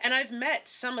 And I've met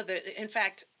some of in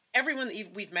fact, everyone that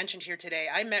we've mentioned here today,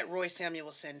 I met Roy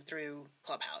Samuelson through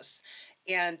Clubhouse.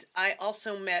 And I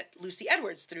also met Lucy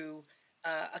Edwards through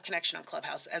a connection on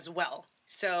Clubhouse as well.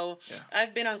 So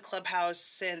I've been on Clubhouse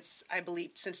since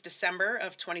December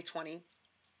of 2020.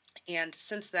 And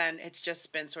since then, it's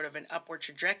just been sort of an upward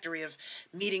trajectory of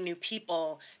meeting new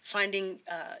people, finding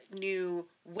new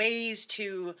ways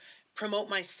to promote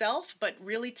myself, but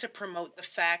really to promote the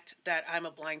fact that I'm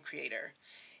a blind creator.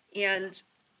 And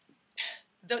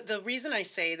the reason I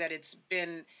say that it's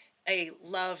been a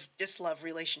love-dislove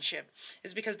relationship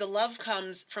is because the love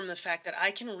comes from the fact that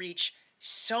I can reach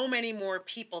so many more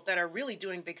people that are really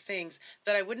doing big things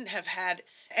that I wouldn't have had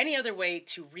any other way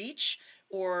to reach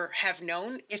or have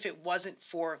known if it wasn't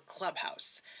for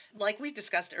Clubhouse. Like we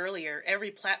discussed earlier, every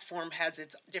platform has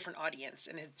its different audience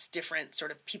and its different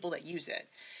sort of people that use it.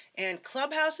 And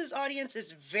Clubhouse's audience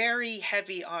is very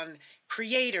heavy on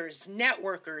creators,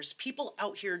 networkers, people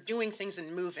out here doing things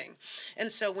and moving.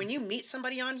 And so when you meet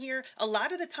somebody on here, a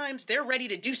lot of the times they're ready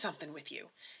to do something with you.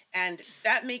 And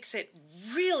that makes it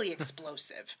really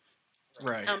explosive.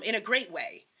 Right. In a great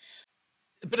way.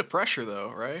 A bit of pressure,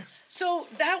 though, right? So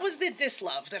that was the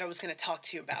dislove that I was going to talk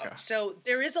to you about. Okay. So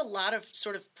there is a lot of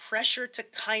sort of pressure to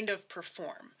kind of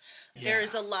perform. There Yeah,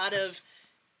 is a lot of,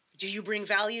 do you bring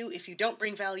value? If you don't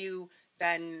bring value,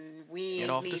 then we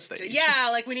Get off the need to, stage. yeah,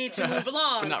 like we need to move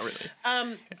along. But not really.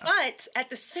 But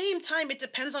at the same time, it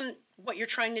depends on what you're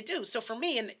trying to do. So for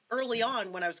me, and early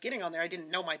on when I was getting on there, I didn't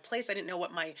know my place. I didn't know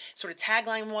what my sort of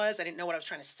tagline was. I didn't know what I was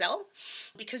trying to sell,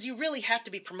 because you really have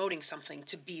to be promoting something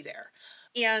to be there.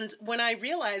 And when I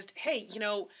realized, hey,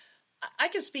 I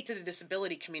can speak to the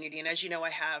disability community. And as you know, I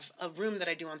have a room that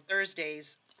I do on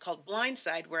Thursdays called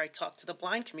Blindside, where I talk to the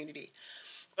blind community.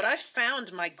 But I've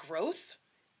found my growth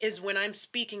is when I'm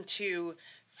speaking to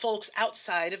folks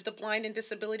outside of the blind and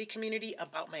disability community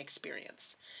about my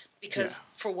experience. Because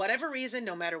for whatever reason,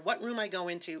 no matter what room I go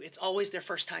into, it's always their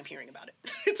first time hearing about it.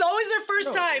 It's always their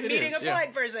first time meeting a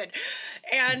blind person.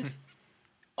 And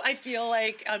I feel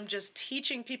like I'm just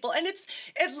teaching people, and it's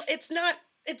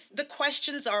the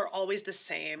questions are always the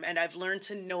same, and I've learned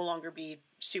to no longer be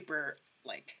super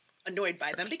like annoyed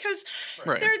by them, because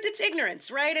it's ignorance,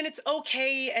 right? And it's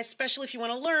okay, especially if you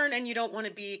want to learn and you don't want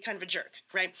to be kind of a jerk,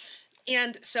 right?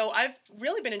 And so I've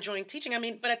really been enjoying teaching. I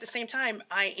mean, but at the same time,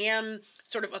 I am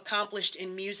sort of accomplished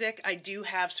in music. I do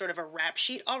have sort of a rap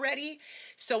sheet already.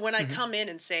 So when I come in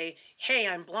and say, hey,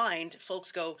 I'm blind,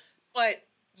 folks go, but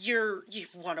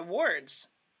you've won awards.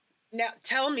 Now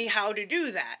tell me how to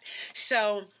do that.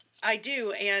 So I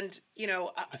do. And,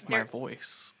 With my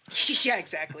voice. Yeah,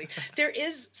 exactly. There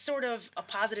is sort of a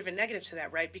positive and negative to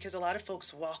that, right? Because a lot of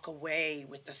folks walk away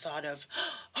with the thought of,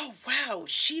 oh, wow,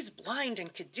 she's blind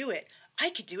and could do it. I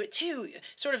could do it too.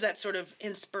 Sort of that sort of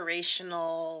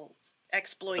inspirational,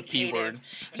 exploitative.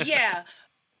 Yeah.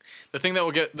 The thing that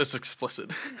will get this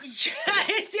explicit.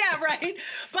 Yeah, right.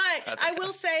 But I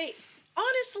will say,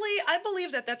 honestly, I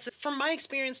believe that's, from my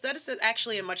experience, that is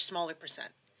actually a much smaller percent.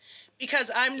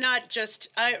 Because I'm not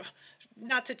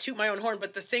to toot my own horn,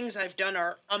 but the things I've done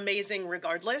are amazing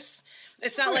regardless.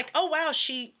 It's not like, oh, wow,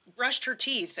 she brushed her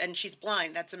teeth and she's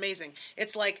blind. That's amazing.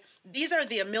 It's like, these are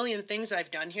the a million things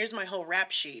I've done. Here's my whole rap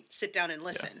sheet. Sit down and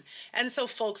listen. Yeah. And so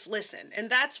folks listen.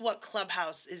 And that's what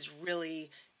Clubhouse is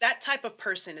really, that type of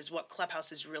person is what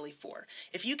Clubhouse is really for.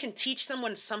 If you can teach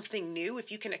someone something new,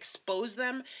 if you can expose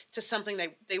them to something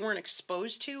they weren't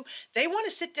exposed to, they want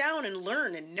to sit down and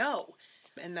learn and know.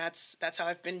 And that's how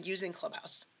I've been using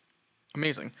Clubhouse.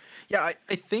 Amazing. Yeah,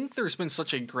 I think there's been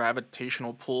such a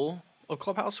gravitational pull of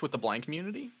Clubhouse with the blind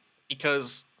community,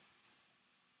 because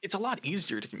it's a lot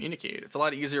easier to communicate. It's a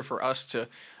lot easier for us to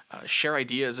share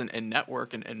ideas and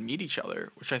network and meet each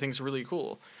other, which I think is really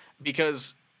cool.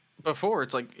 Because before,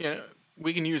 it's like,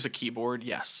 we can use a keyboard,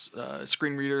 yes.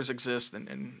 Screen readers exist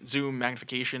and Zoom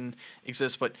magnification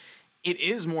exists, but it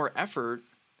is more effort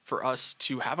for us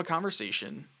to have a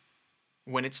conversation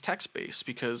when it's text-based,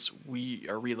 because we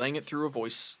are relaying it through a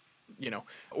voice,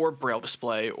 or braille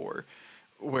display, or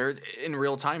where in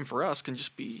real time for us can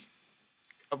just be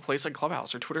a place like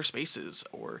Clubhouse or Twitter Spaces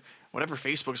or whatever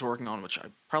Facebook's working on, which I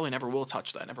probably never will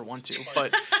touch that, never want to.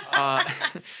 But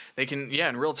they can,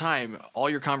 in real time, all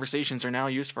your conversations are now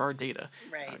used for our data.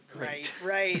 Right.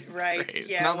 Great.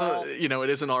 Yeah, not it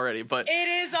isn't already, but it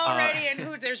is already.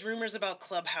 And there's rumors about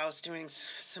Clubhouse doing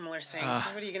similar things.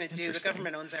 What are you going to do? The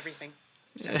government owns everything.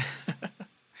 So. You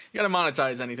got to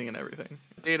monetize anything and everything.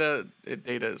 Data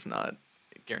is not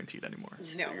guaranteed anymore.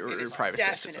 No, or it is privacy,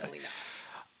 definitely not.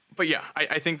 But yeah,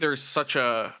 I think there's such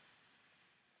a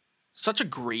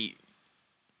great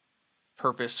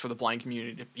purpose for the blind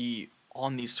community to be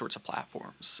on these sorts of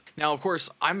platforms. Now, of course,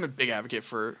 I'm a big advocate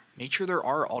for make sure there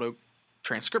are auto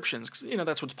transcriptions, because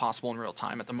that's what's possible in real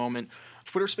time at the moment.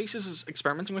 Twitter Spaces is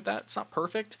experimenting with that. It's not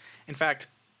perfect. In fact,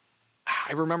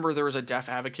 I remember there was a deaf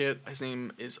advocate. His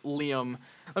name is Liam.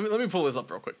 Let me pull this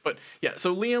up real quick. But yeah,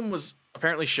 so Liam was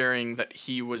apparently sharing that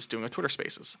he was doing a Twitter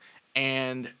Spaces,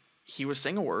 and he was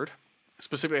saying a word.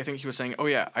 Specifically, I think he was saying, "Oh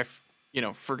yeah, I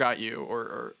forgot you,"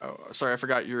 or oh, "Sorry, I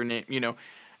forgot your name."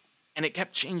 And it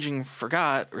kept changing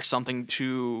 "forgot" or something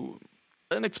to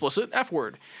an explicit F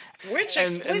word. Which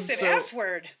explicit F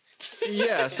word?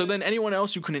 Yeah. So then anyone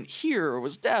else who couldn't hear or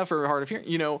was deaf or hard of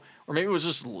hearing, or maybe was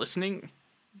just listening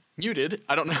muted,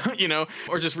 I don't know,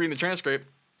 or just reading the transcript,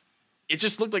 it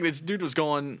just looked like this dude was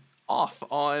going off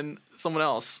on someone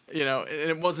else, and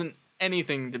it wasn't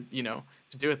anything to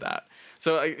do with that.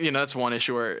 So, that's one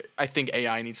issue where I think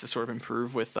AI needs to sort of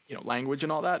improve with, language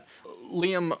and all that.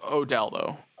 Liam O'Dell,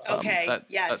 though. Okay,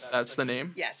 yes. That's the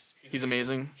name. Yes. He's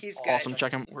amazing. He's good. Awesome.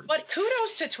 Check him. But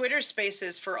kudos to Twitter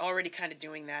Spaces for already kind of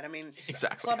doing that. I mean,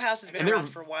 exactly. Clubhouse has been around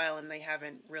for a while, and they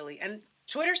haven't really. And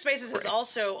Twitter Spaces has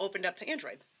also opened up to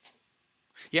Android.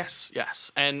 Yes,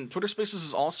 yes. And Twitter Spaces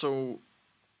is also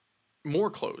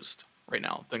more closed right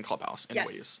now than Clubhouse in Yes.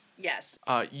 ways. Yes.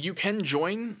 You can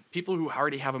join people who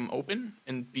already have them open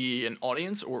and be an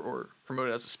audience or promote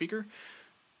it as a speaker,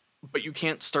 but you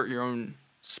can't start your own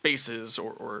spaces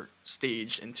or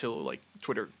stage until like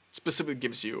Twitter specifically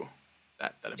gives you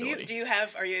that ability.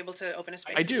 Are you able to open a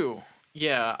space? I do.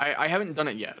 Yeah, I haven't done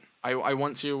it yet. I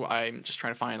want to. I'm just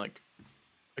trying to find like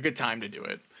a good time to do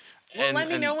it. Well, let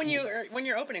me know when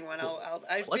you're opening one.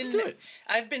 Let's do it.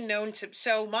 I've been known to.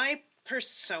 So my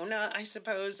persona, I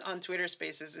suppose, on Twitter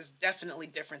Spaces is definitely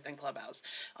different than Clubhouse.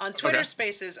 On Twitter Okay.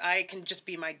 Spaces, I can just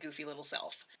be my goofy little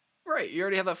self. Right, you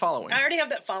already have that following. I already have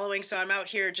that following, so I'm out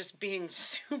here just being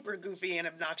super goofy and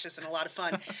obnoxious and a lot of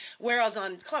fun. Whereas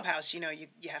on Clubhouse, you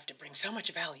have to bring so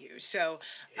much value. So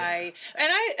yeah.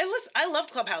 I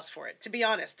love Clubhouse for it, to be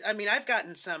honest. I mean, I've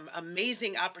gotten some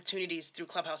amazing opportunities through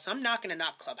Clubhouse, so I'm not going to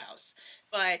knock Clubhouse.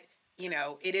 But,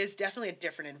 it is definitely a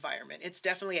different environment. It's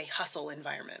definitely a hustle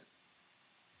environment.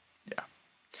 Yeah.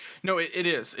 No, it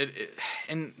is.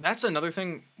 And that's another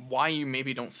thing why you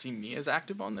maybe don't see me as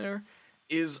active on there.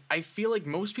 Is I feel like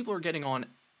most people are getting on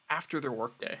after their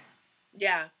workday.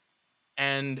 Yeah.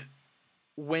 And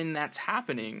when that's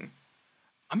happening,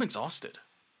 I'm exhausted.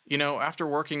 After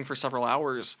working for several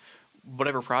hours,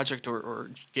 whatever project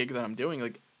or gig that I'm doing,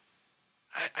 like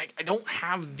I don't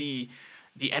have the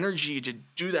energy to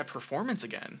do that performance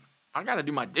again. I gotta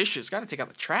do my dishes, gotta take out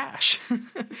the trash.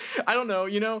 I don't know,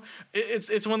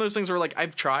 it's one of those things where like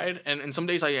I've tried and some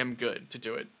days I am good to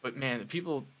do it, but man,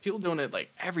 people doing it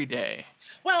like every day.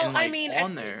 Well, and, like, I mean,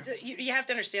 on there, you have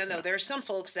to understand though, there are some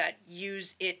folks that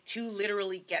use it to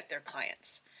literally get their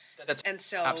clients. And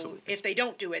so absolutely. If they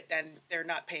don't do it, then they're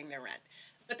not paying their rent.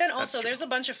 But then also there's a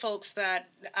bunch of folks that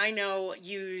I know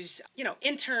use,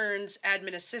 interns,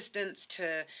 admin assistants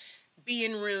to be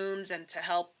in rooms and to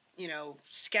help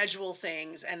schedule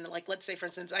things. And like, let's say, for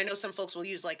instance, I know some folks will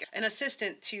use like an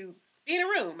assistant to be in a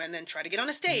room and then try to get on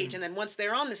a stage. Mm-hmm. And then once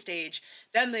they're on the stage,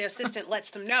 then the assistant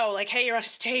lets them know like, hey, you're on a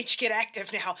stage, get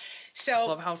active now. So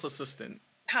Clubhouse assistant.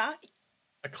 Huh?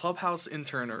 A Clubhouse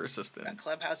intern or assistant. A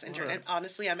Clubhouse intern. And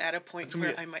honestly, I'm at a point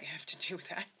where I might have to do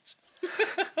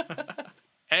that.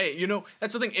 Hey,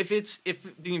 that's the thing. If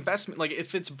the investment, like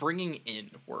if it's bringing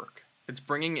in work, if it's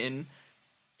bringing in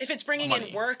money,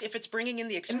 in work, if it's bringing in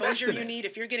the exposure you need,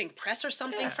 if you're getting press or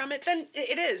something from it, then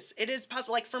it is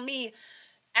possible. Like for me,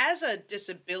 as a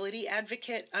disability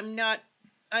advocate, I'm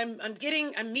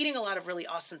meeting a lot of really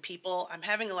awesome people. I'm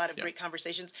having a lot of great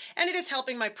conversations, and it is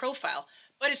helping my profile,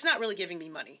 but it's not really giving me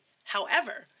money.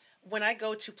 However, when I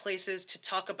go to places to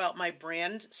talk about my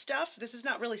brand stuff, this is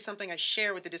not really something I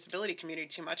share with the disability community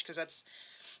too much because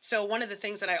so one of the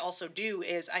things that I also do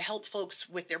is I help folks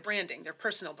with their branding, their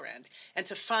personal brand, and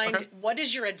to find what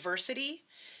is your adversity.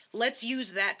 Let's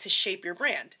use that to shape your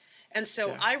brand. And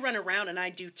so I run around and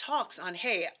I do talks on,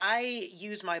 hey, I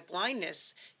use my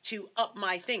blindness to up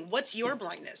my thing. What's your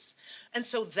blindness? And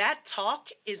so that talk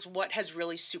is what has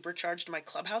really supercharged my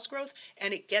Clubhouse growth,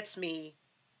 and it gets me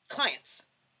clients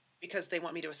because they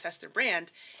want me to assess their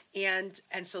brand. And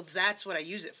so that's what I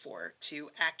use it for, to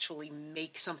actually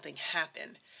make something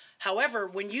happen. However,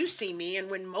 when you see me and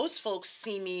when most folks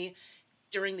see me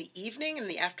during the evening and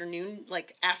the afternoon,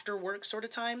 like after work sort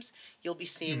of times, you'll be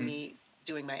seeing me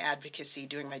doing my advocacy,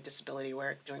 doing my disability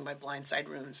work, doing my blindside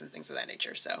rooms and things of that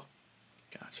nature. So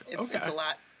gotcha. It's a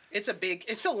lot.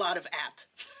 It's a lot of app.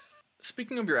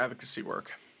 Speaking of your advocacy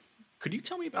work, could you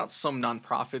tell me about some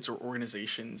nonprofits or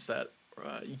organizations that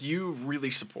you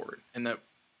really support and that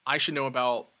I should know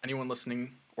about, anyone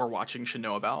listening or watching should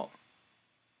know about?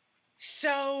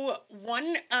 So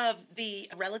one of the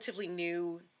relatively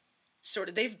new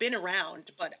they've been around,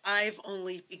 but I've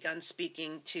only begun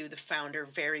speaking to the founder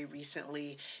very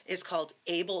recently, is called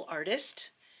Able Artist.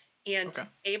 And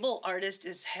Able Artist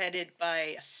is headed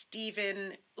by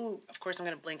Stephen. Of course, I'm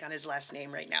going to blank on his last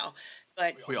name right now,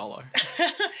 but we all are.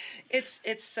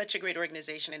 It's such a great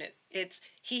organization, and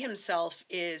he himself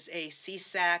is a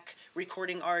CSAC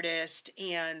recording artist,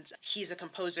 and he's a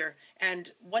composer.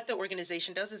 And what the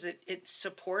organization does is it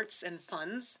supports and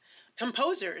funds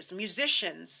composers,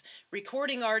 musicians,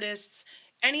 recording artists,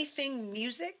 anything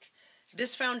music.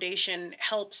 This foundation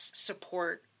helps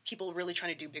support people really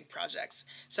trying to do big projects.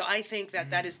 So I think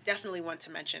that is definitely one to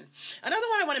mention. Another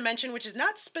one I want to mention, which is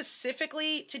not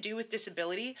specifically to do with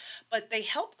disability, but they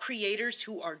help creators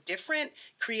who are different,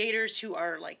 creators who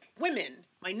are like women,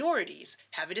 minorities,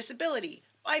 have a disability,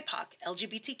 BIPOC,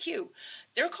 LGBTQ.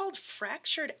 They're called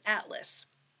Fractured Atlas.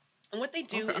 And what they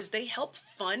do Okay. is they help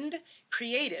fund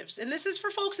creatives. And this is for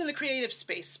folks in the creative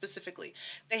space specifically.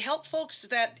 They help folks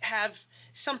that have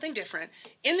something different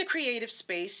in the creative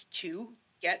space to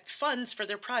get funds for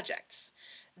their projects.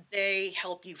 They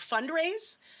help you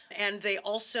fundraise, and they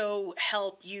also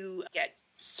help you get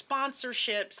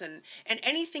sponsorships and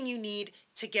anything you need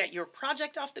to get your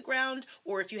project off the ground,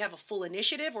 or if you have a full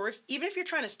initiative, or even if you're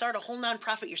trying to start a whole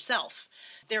nonprofit yourself,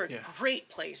 they're a great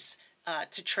place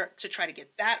to try to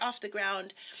get that off the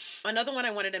ground. Another one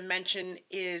I wanted to mention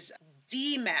is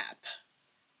DMAP.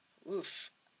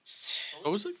 Oof.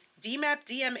 What was it? DMAP,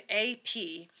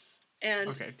 DMAP. And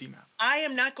Okay, DMAP. I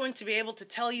am not going to be able to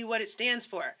tell you what it stands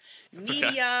for.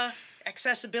 Media,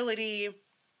 accessibility,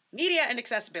 media and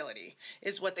accessibility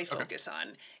is what they focus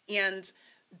on. And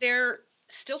they're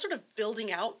still sort of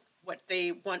building out what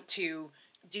they want to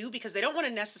do, because they don't want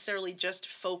to necessarily just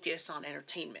focus on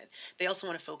entertainment. They also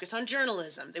want to focus on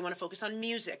journalism. They want to focus on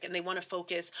music, and they want to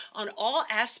focus on all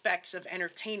aspects of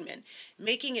entertainment,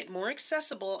 making it more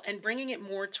accessible and bringing it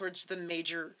more towards the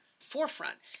major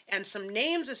forefront. And some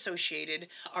names associated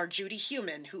are Judy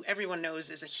Heumann, who everyone knows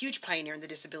is a huge pioneer in the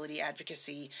disability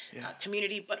advocacy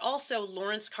community, but also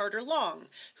Lawrence Carter Long,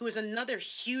 who is another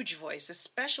huge voice,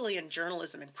 especially in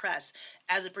journalism and press,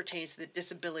 as it pertains to the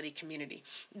disability community.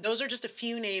 Those are just a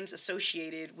few names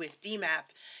associated with DMAP,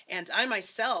 and I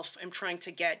myself am trying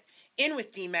to get in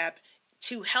with DMAP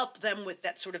to help them with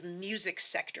that sort of music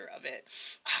sector of it.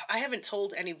 I haven't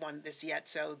told anyone this yet,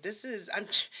 so this is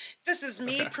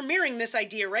me premiering this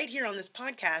idea right here on this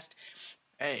podcast.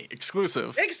 Hey,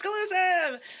 exclusive.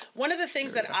 Exclusive! One of the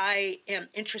things that I am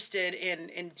interested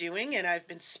in doing, and I've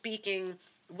been speaking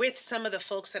with some of the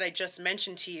folks that I just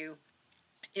mentioned to you,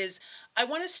 is I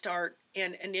want to start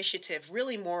an initiative,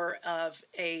 really more of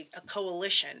a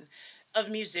coalition of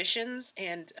musicians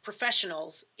and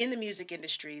professionals in the music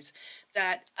industries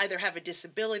that either have a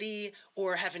disability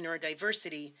or have a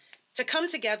neurodiversity, to come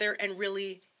together and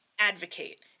really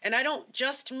advocate. And I don't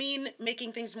just mean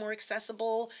making things more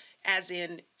accessible as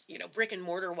in, brick and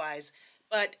mortar wise,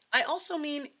 but I also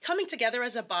mean coming together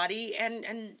as a body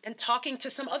and talking to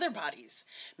some other bodies,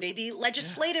 maybe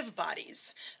legislative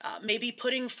bodies, maybe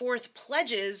putting forth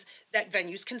pledges that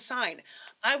venues can sign.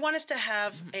 I want us to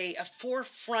have a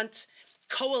forefront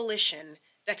coalition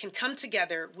that can come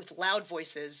together with loud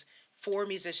voices for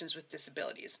musicians with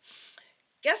disabilities.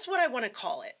 Guess what I want to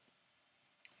call it?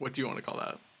 What do you want to call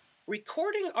that?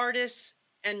 Recording Artists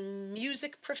and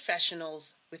Music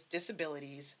Professionals with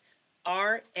Disabilities,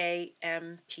 RAMPD.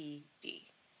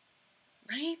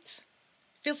 Right?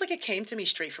 Feels like it came to me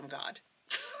straight from God.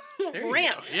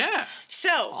 Ramped. Yeah.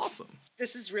 So, Awesome.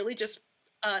 This is really just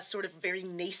a sort of very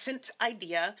nascent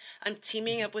idea. I'm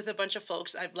teaming up with a bunch of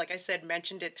folks. I've, like I said,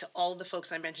 mentioned it to all of the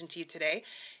folks I mentioned to you today,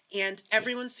 and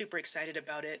everyone's super excited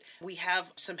about it. We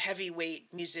have some heavyweight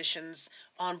musicians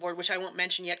on board, which I won't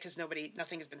mention yet because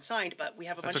nothing has been signed, but we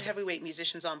have a bunch of heavyweight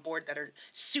musicians on board that are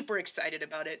super excited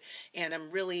about it, and I'm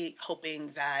really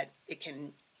hoping that it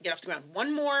can get off the ground.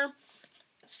 One more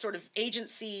sort of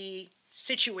agency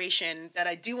situation that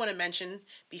I do want to mention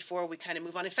before we kind of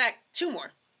move on. In fact, two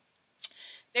more.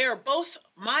 They are both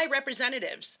my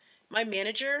representatives. My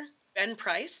manager, Ben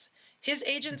Price, his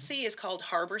agency is called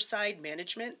Harborside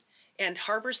Management, and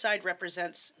Harborside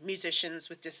represents musicians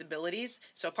with disabilities.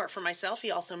 So apart from myself,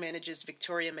 he also manages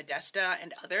Victoria Modesta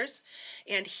and others.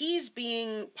 And he's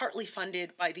being partly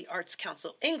funded by the Arts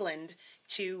Council England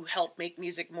to help make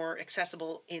music more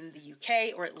accessible in the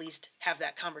UK, or at least have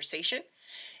that conversation.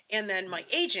 And then my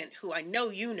agent, who I know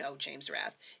you know, James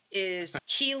Rath, is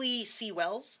Keely C.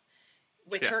 Wells,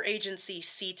 with her agency,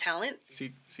 C Talent.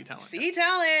 C Talent. C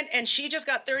Talent, and she just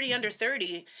got 30 under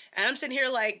 30, and I'm sitting here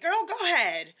like, girl, go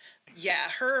ahead. Yeah,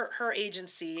 her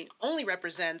agency only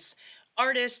represents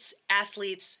artists,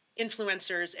 athletes,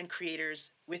 influencers, and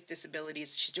creators with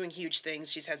disabilities. She's doing huge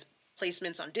things. She has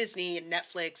placements on Disney and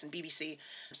Netflix and BBC.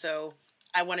 So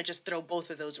I want to just throw both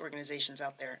of those organizations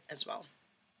out there as well.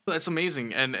 That's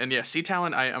amazing. And yeah, C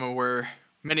Talent, I'm aware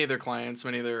many of their clients,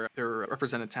 many of their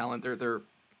represented talent, they're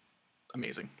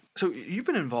amazing. So you've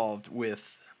been involved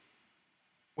with,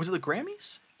 was it the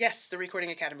Grammys? Yes, the Recording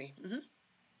Academy. Mm-hmm.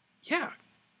 Yeah.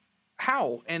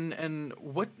 How and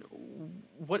what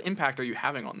impact are you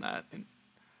having on that?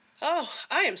 Oh,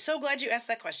 I am so glad you asked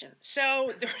that question.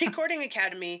 So the Recording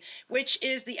Academy, which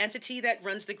is the entity that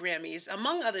runs the Grammys,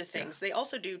 among other things, they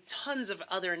also do tons of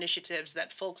other initiatives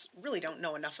that folks really don't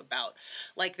know enough about.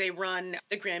 Like they run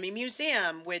the Grammy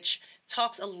Museum, which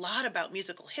talks a lot about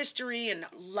musical history and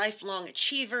lifelong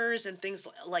achievers and things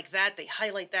like that. They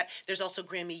highlight that. There's also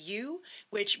Grammy U,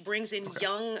 which brings in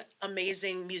young,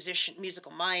 amazing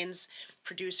musical minds,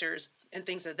 producers, and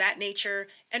things of that nature,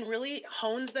 and really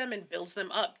hones them and builds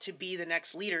them up to be the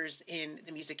next leaders in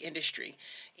the music industry.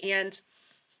 And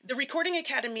the Recording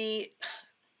Academy,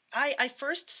 I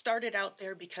first started out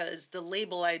there because the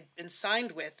label I'd been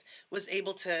signed with was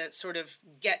able to sort of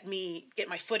get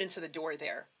my foot into the door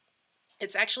there.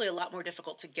 It's actually a lot more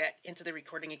difficult to get into the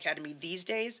Recording Academy these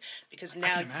days because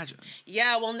now, I can imagine.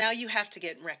 yeah, well, now you have to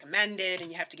get recommended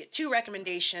and you have to get 2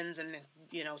 recommendations and,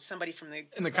 somebody from the...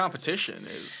 And the competition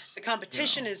is... The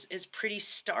competition is pretty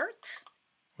stark.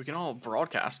 We can all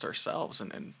broadcast ourselves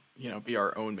and be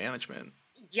our own management.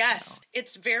 Yes,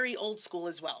 it's very old school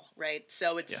as well, right?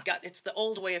 So it's the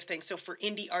old way of things. So for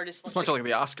indie artists... It's much like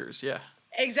the Oscars, yeah.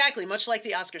 Exactly, much like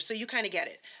the Oscars. So you kind of get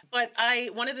it. But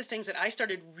one of the things that I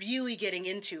started really getting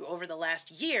into over the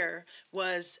last year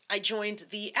was I joined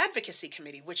the advocacy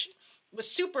committee, which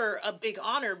was a big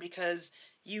honor because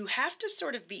you have to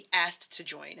sort of be asked to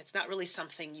join. It's not really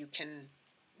something you can,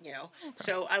 Okay.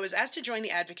 So I was asked to join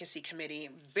the advocacy committee,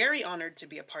 very honored to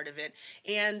be a part of it,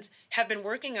 and have been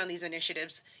working on these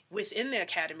initiatives within the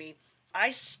academy.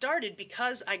 I started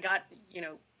because I got,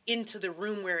 into the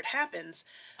room where it happens.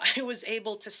 I was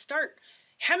able to start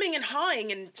hemming and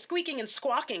hawing and squeaking and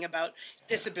squawking about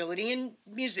disability and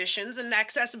musicians and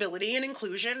accessibility and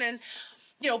inclusion and,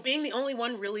 being the only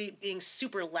one really being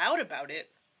super loud about it.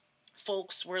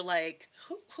 Folks were like,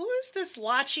 who is this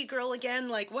Lachi girl again?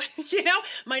 Like, what,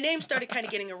 my name started kind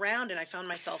of getting around and I found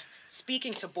myself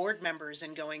speaking to board members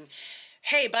and going,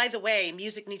 hey, by the way,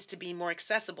 music needs to be more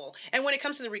accessible. And when it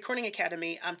comes to the Recording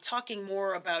Academy, I'm talking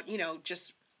more about,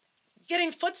 just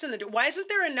getting foots in the door. Why isn't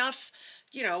there enough,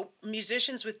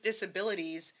 musicians with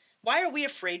disabilities? Why are we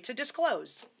afraid to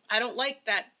disclose? I don't like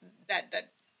that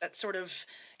sort of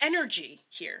energy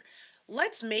here.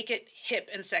 Let's make it hip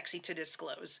and sexy to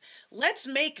disclose. Let's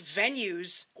make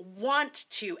venues want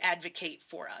to advocate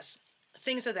for us.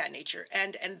 Things of that nature.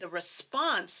 And the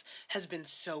response has been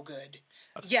so good.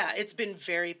 Yeah, it's been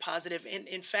very positive.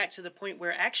 In fact, to the point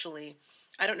where actually,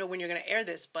 I don't know when you're going to air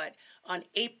this, but on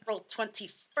April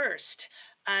 21st,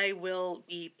 I will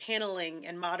be paneling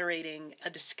and moderating a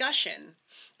discussion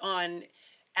on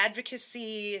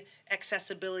advocacy,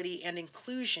 accessibility, and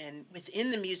inclusion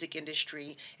within the music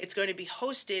industry. It's going to be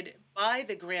hosted by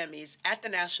the Grammys at the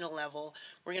national level.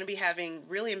 We're going to be having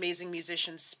really amazing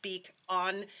musicians speak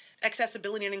on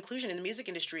accessibility and inclusion in the music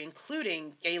industry,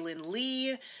 including Galen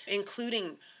Lee,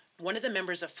 including one of the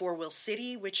members of Four Wheel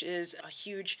City, which is a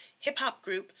huge hip-hop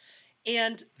group.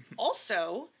 And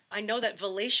also, I know that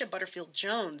Valacia Butterfield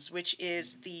Jones, which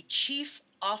is the chief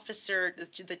officer,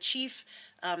 the chief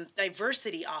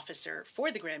diversity officer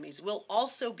for the Grammys, will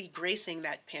also be gracing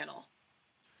that panel.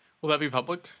 Will that be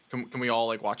public? Can we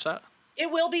all watch that? It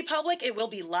will be public, it will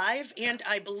be live, and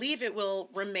I believe it will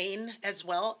remain as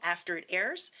well after it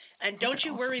airs. And don't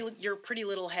you worry your pretty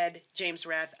little head, James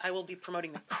Rath. I will be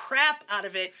promoting the crap out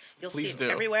of it. You'll see it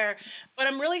everywhere. But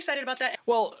I'm really excited about that.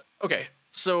 Well, okay.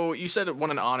 So you said what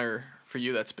an honor for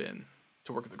you that's been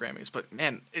to work with the Grammys. But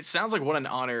man, it sounds like what an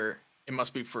honor it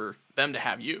must be for them to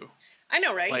have you. I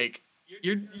know, right? Like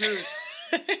you're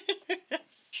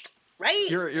right?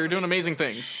 You're doing amazing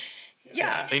things.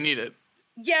 Yeah. They need it.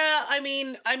 Yeah, I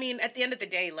mean, at the end of the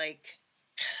day,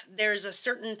 there's a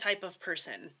certain type of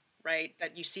person, right,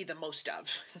 that you see the most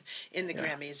of in the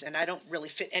Grammys, and I don't really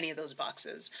fit any of those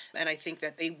boxes. And I think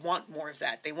that they want more of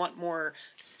that. They want more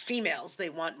females. They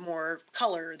want more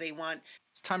color. They want...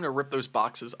 It's time to rip those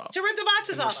boxes off. To rip the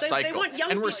boxes off. They want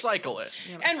young people. And recycle it.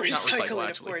 And recycle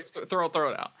it, of course. Throw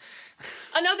it out.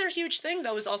 Another huge thing,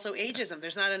 though, is also ageism.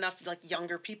 There's not enough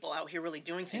younger people out here really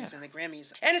doing things in the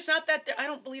Grammys. And it's not that I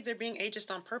don't believe they're being ageist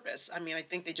on purpose. I mean, I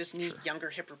think they just need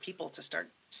younger, hipper people to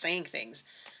start saying things.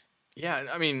 Yeah,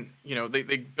 I mean,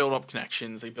 they build up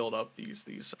connections. They build up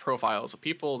these profiles of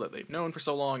people that they've known for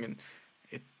so long, and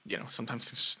it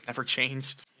sometimes it's just never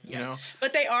changed. You know.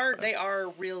 But they are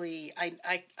really.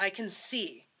 I can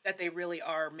see that they really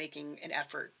are making an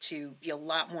effort to be a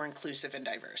lot more inclusive and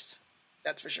diverse.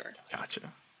 That's for sure.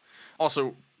 Gotcha.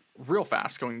 Also, real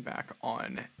fast, going back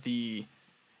on the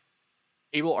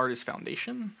Able Artists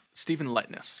Foundation, Stephen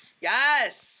Letness.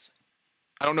 Yes.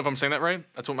 I don't know if I'm saying that right.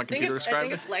 That's what my computer described. I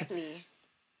think it's Leckney.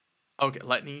 Okay,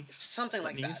 Letney. Something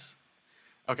like that.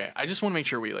 Okay, I just want to make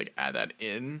sure we add that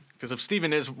in, because if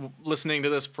Stephen is listening to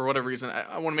this for whatever reason,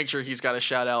 I want to make sure he's got a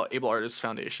shout out Able Artists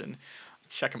Foundation.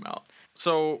 Check him out.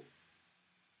 So,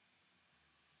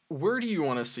 where do you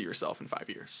want to see yourself in 5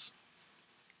 years?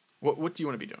 What do you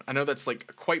want to be doing? I know that's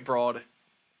quite broad.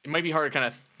 It might be hard to kind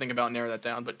of think about and narrow that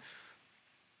down,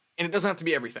 and it doesn't have to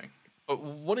be everything. But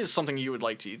what is something you would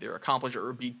like to either accomplish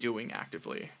or be doing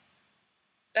actively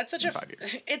That's such in 5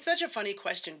 years? it's such a funny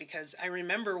question because I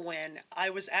remember when I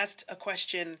was asked a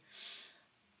question,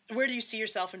 where do you see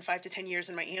yourself in 5 to 10 years?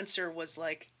 And my answer was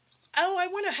like, oh, I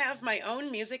want to have my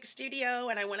own music studio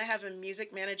and I want to have a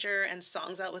music manager and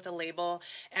songs out with a label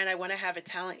and I want to have a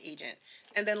talent agent.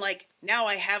 And then like now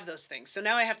I have those things. So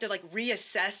now I have to like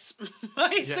reassess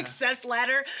my success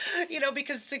ladder,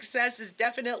 because success is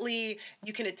definitely,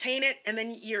 you can attain it and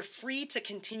then you're free to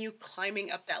continue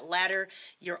climbing up that ladder.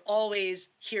 You're always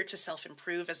here to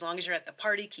self-improve. As long as you're at the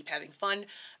party, keep having fun.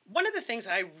 One of the things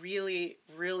that I really,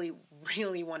 really,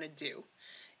 really want to do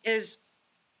is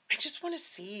I just want to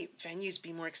see venues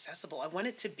be more accessible. I want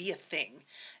it to be a thing.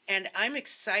 And I'm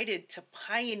excited to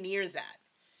pioneer that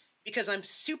because I'm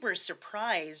super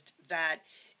surprised that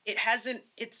it hasn't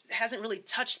really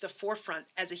touched the forefront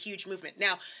as a huge movement.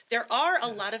 Now, there are a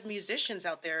lot of musicians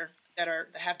out there that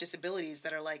have disabilities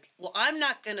that are like, well, I'm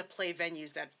not going to play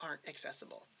venues that aren't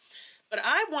accessible. But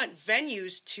I want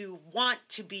venues to want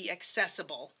to be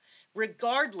accessible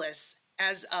regardless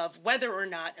as of whether or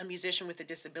not a musician with a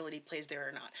disability plays there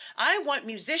or not. I want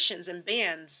musicians and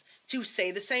bands to say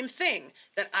the same thing,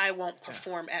 that I won't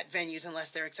perform at venues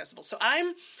unless they're accessible. So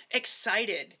I'm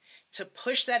excited to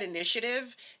push that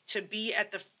initiative, to be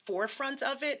at the forefront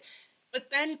of it, but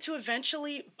then to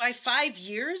eventually, by 5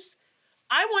 years,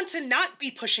 I want to not be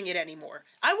pushing it anymore.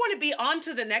 I want to be on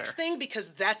to the next thing because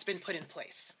that's been put in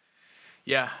place.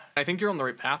 Yeah, I think you're on the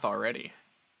right path already.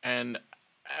 And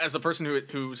as a person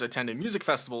who's attended music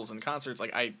festivals and concerts,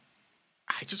 like I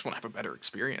just want to have a better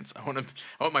experience. I want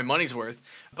my money's worth.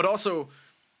 But also,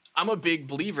 I'm a big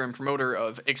believer and promoter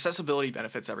of accessibility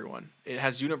benefits everyone. It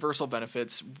has universal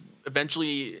benefits.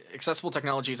 Eventually, accessible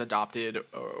technology is adopted,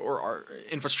 or our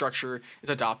infrastructure is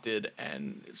adopted,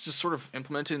 and it's just sort of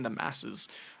implemented in the masses.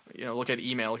 Look at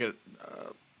email, look at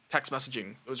text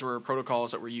messaging. Those were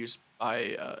protocols that were used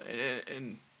by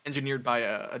and engineered by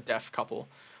a deaf couple.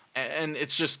 And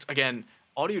it's just, again,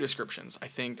 audio descriptions, I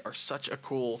think, are such a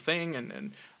cool thing.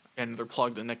 And they're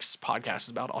plugged. The next podcast is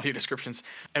about audio descriptions.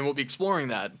 And we'll be exploring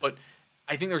that. But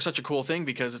I think they're such a cool thing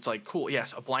because it's like, cool,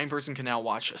 yes, a blind person can now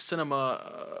watch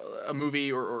a movie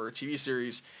or a TV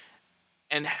series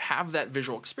and have that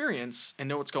visual experience and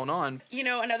know what's going on.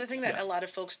 Another thing that a lot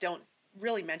of folks don't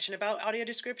really mention about audio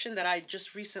description that I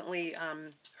just recently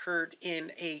heard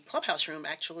in a clubhouse room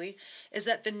actually is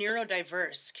that the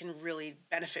neurodiverse can really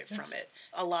benefit from it.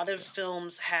 A lot of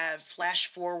films have flash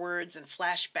forwards and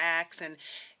flashbacks, and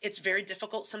it's very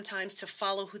difficult sometimes to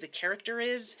follow who the character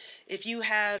is.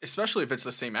 Especially if it's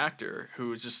the same actor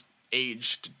who just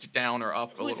aged down or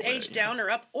up a little bit. Who's aged down or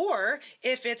up, or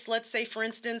if it's, let's say, for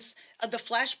instance, the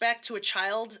flashback to a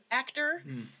child actor,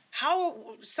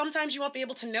 how sometimes you won't be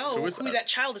able to know who that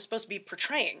child is supposed to be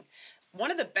portraying. One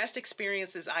of the best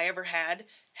experiences I ever had,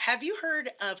 have you heard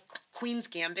of Queen's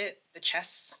Gambit, the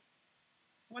chess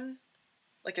one?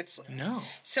 No.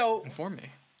 So inform me.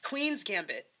 Queen's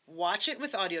Gambit, watch it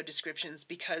with audio descriptions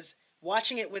because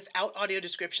watching it without audio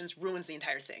descriptions ruins the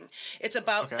entire thing. It's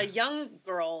about a young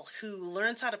girl who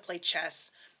learns how to play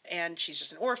chess, and she's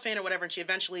just an orphan or whatever, and she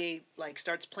eventually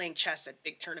starts playing chess at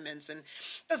big tournaments, and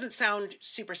doesn't sound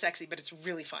super sexy, but it's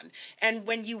really fun. And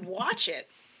when you watch it,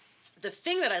 the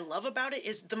thing that I love about it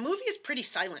is the movie is pretty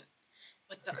silent,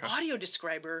 but the audio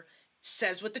describer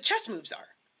says what the chess moves are.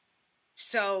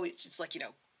 So it's like,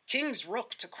 king's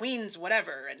rook to queen's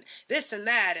whatever, and this and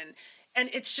that, and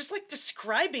it's just like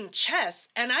describing chess,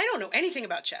 and I don't know anything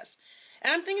about chess.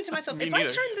 And I'm thinking to myself, if I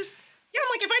turn this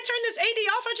AD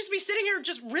off, I'd just be sitting here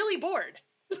just really bored.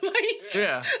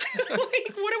 We're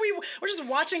just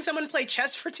watching someone play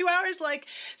chess for 2 hours.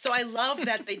 So I love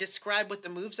that they describe what the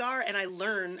moves are, and I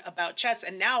learn about chess,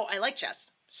 and now I like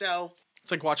chess. So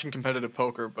it's like watching competitive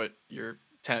poker, but you're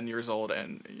 10 years old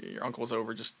and your uncle's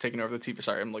over just taking over the TV.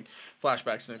 Sorry, I'm like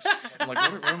flashbacks. And I'm like,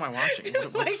 what am I watching?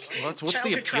 What's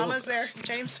the appeal traumas of there, this?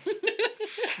 James?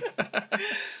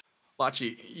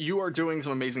 Lachi, you are doing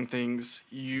some amazing things.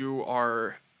 You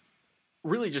are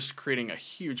really just creating a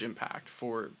huge impact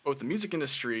for both the music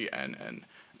industry and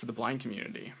for the blind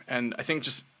community. And I think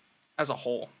just as a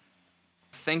whole,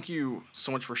 thank you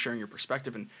so much for sharing your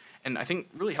perspective and I think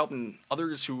really helping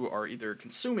others who are either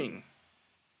consuming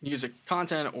music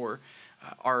content or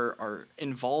are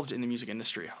involved in the music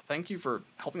industry. Thank you for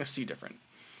helping us see different.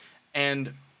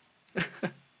 And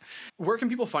where can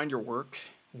people find your work?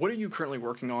 What are you currently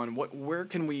working on? Where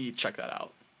can we check that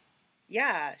out?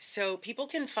 Yeah, so people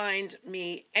can find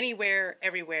me anywhere,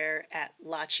 everywhere at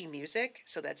Lachi Music.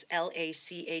 So that's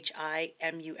LACHIMUSIC,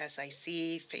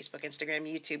 Facebook, Instagram,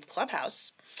 YouTube,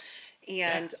 Clubhouse.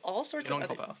 and all sorts Get of on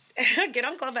other Clubhouse. get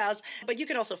on Clubhouse. But you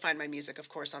can also find my music, of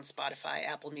course, on Spotify,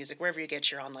 Apple Music, wherever you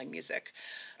get your online music.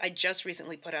 I just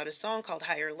recently put out a song called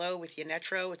High or Low with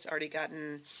Yanetro. It's already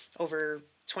gotten over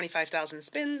 25,000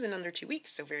 spins in under 2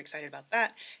 weeks, so very excited about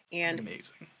that. And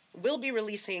Amazing. we'll be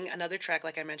releasing another track,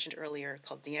 like I mentioned earlier,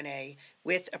 called DNA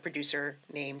with a producer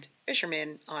named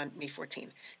Fisherman on May 14th.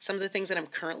 Some of the things that I'm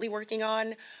currently working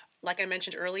on, like I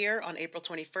mentioned earlier, on April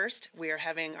 21st, we are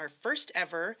having our first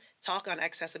ever talk on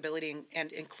accessibility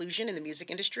and inclusion in the music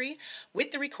industry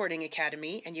with the Recording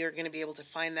Academy, and you're going to be able to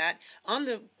find that on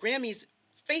the Grammys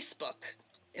Facebook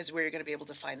is where you're going to be able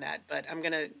to find that. But I'm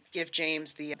going to give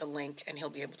James the link, and he'll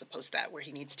be able to post that where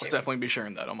he needs to. I'll definitely be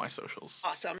sharing that on my socials.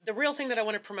 Awesome. The real thing that I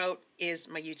want to promote is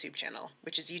my YouTube channel,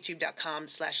 which is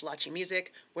youtube.com/LachiMusic,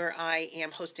 where I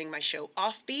am hosting my show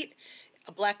Offbeat,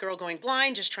 a Black girl going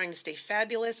blind, just trying to stay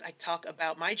fabulous. I talk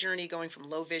about my journey going from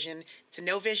low vision to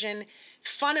no vision.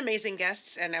 Fun, amazing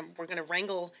guests, and we're going to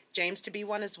wrangle James to be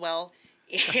one as well.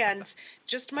 And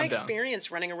just my I'm down.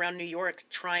 experience running around New York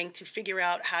trying to figure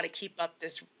out how to keep up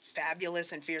this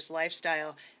fabulous and fierce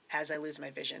lifestyle as I lose my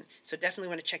vision. So definitely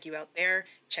want to check you out there,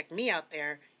 check me out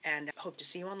there, and hope to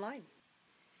see you online.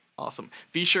 Awesome.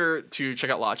 Be sure to check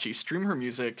out Lachi, stream her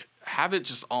music, have it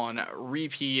just on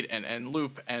repeat and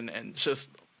loop and just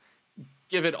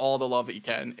give it all the love that you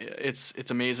can. It's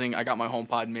amazing. I got my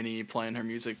HomePod Mini playing her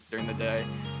music during the day,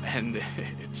 and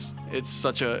it's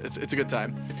a good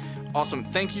time. Awesome.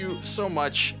 Thank you so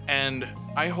much, and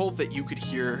I hope that you could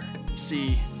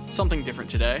see something different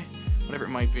today, whatever it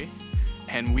might be,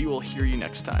 and we will hear you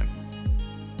next time.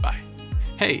 Bye.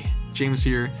 Hey, James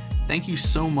here. Thank you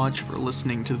so much for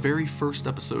listening to the very first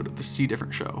episode of the See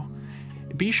Different Show.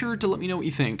 Be sure to let me know what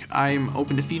you think. I'm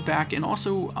open to feedback, and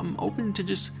also I'm open to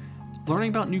just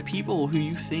learning about new people who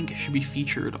you think should be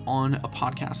featured on a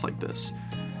podcast like this.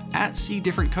 At See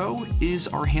Different Co is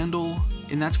our handle,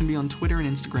 and that's going to be on Twitter and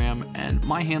Instagram, and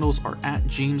my handles are at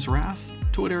James Rath,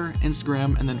 Twitter,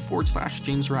 Instagram, and then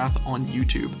 /James Rath on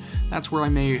YouTube. That's where I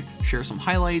may share some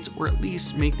highlights, or at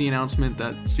least make the announcement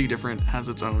that See Different has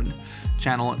its own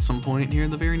channel at some point here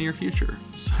in the very near future.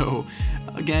 So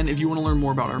again, if you want to learn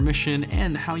more about our mission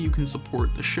and how you can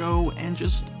support the show and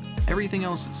just everything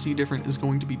else that See Different is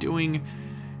going to be doing,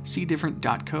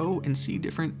 seedifferent.co and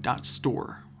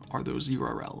seedifferent.store are those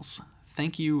URLs.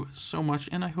 Thank you so much,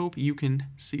 and I hope you can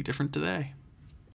see different today.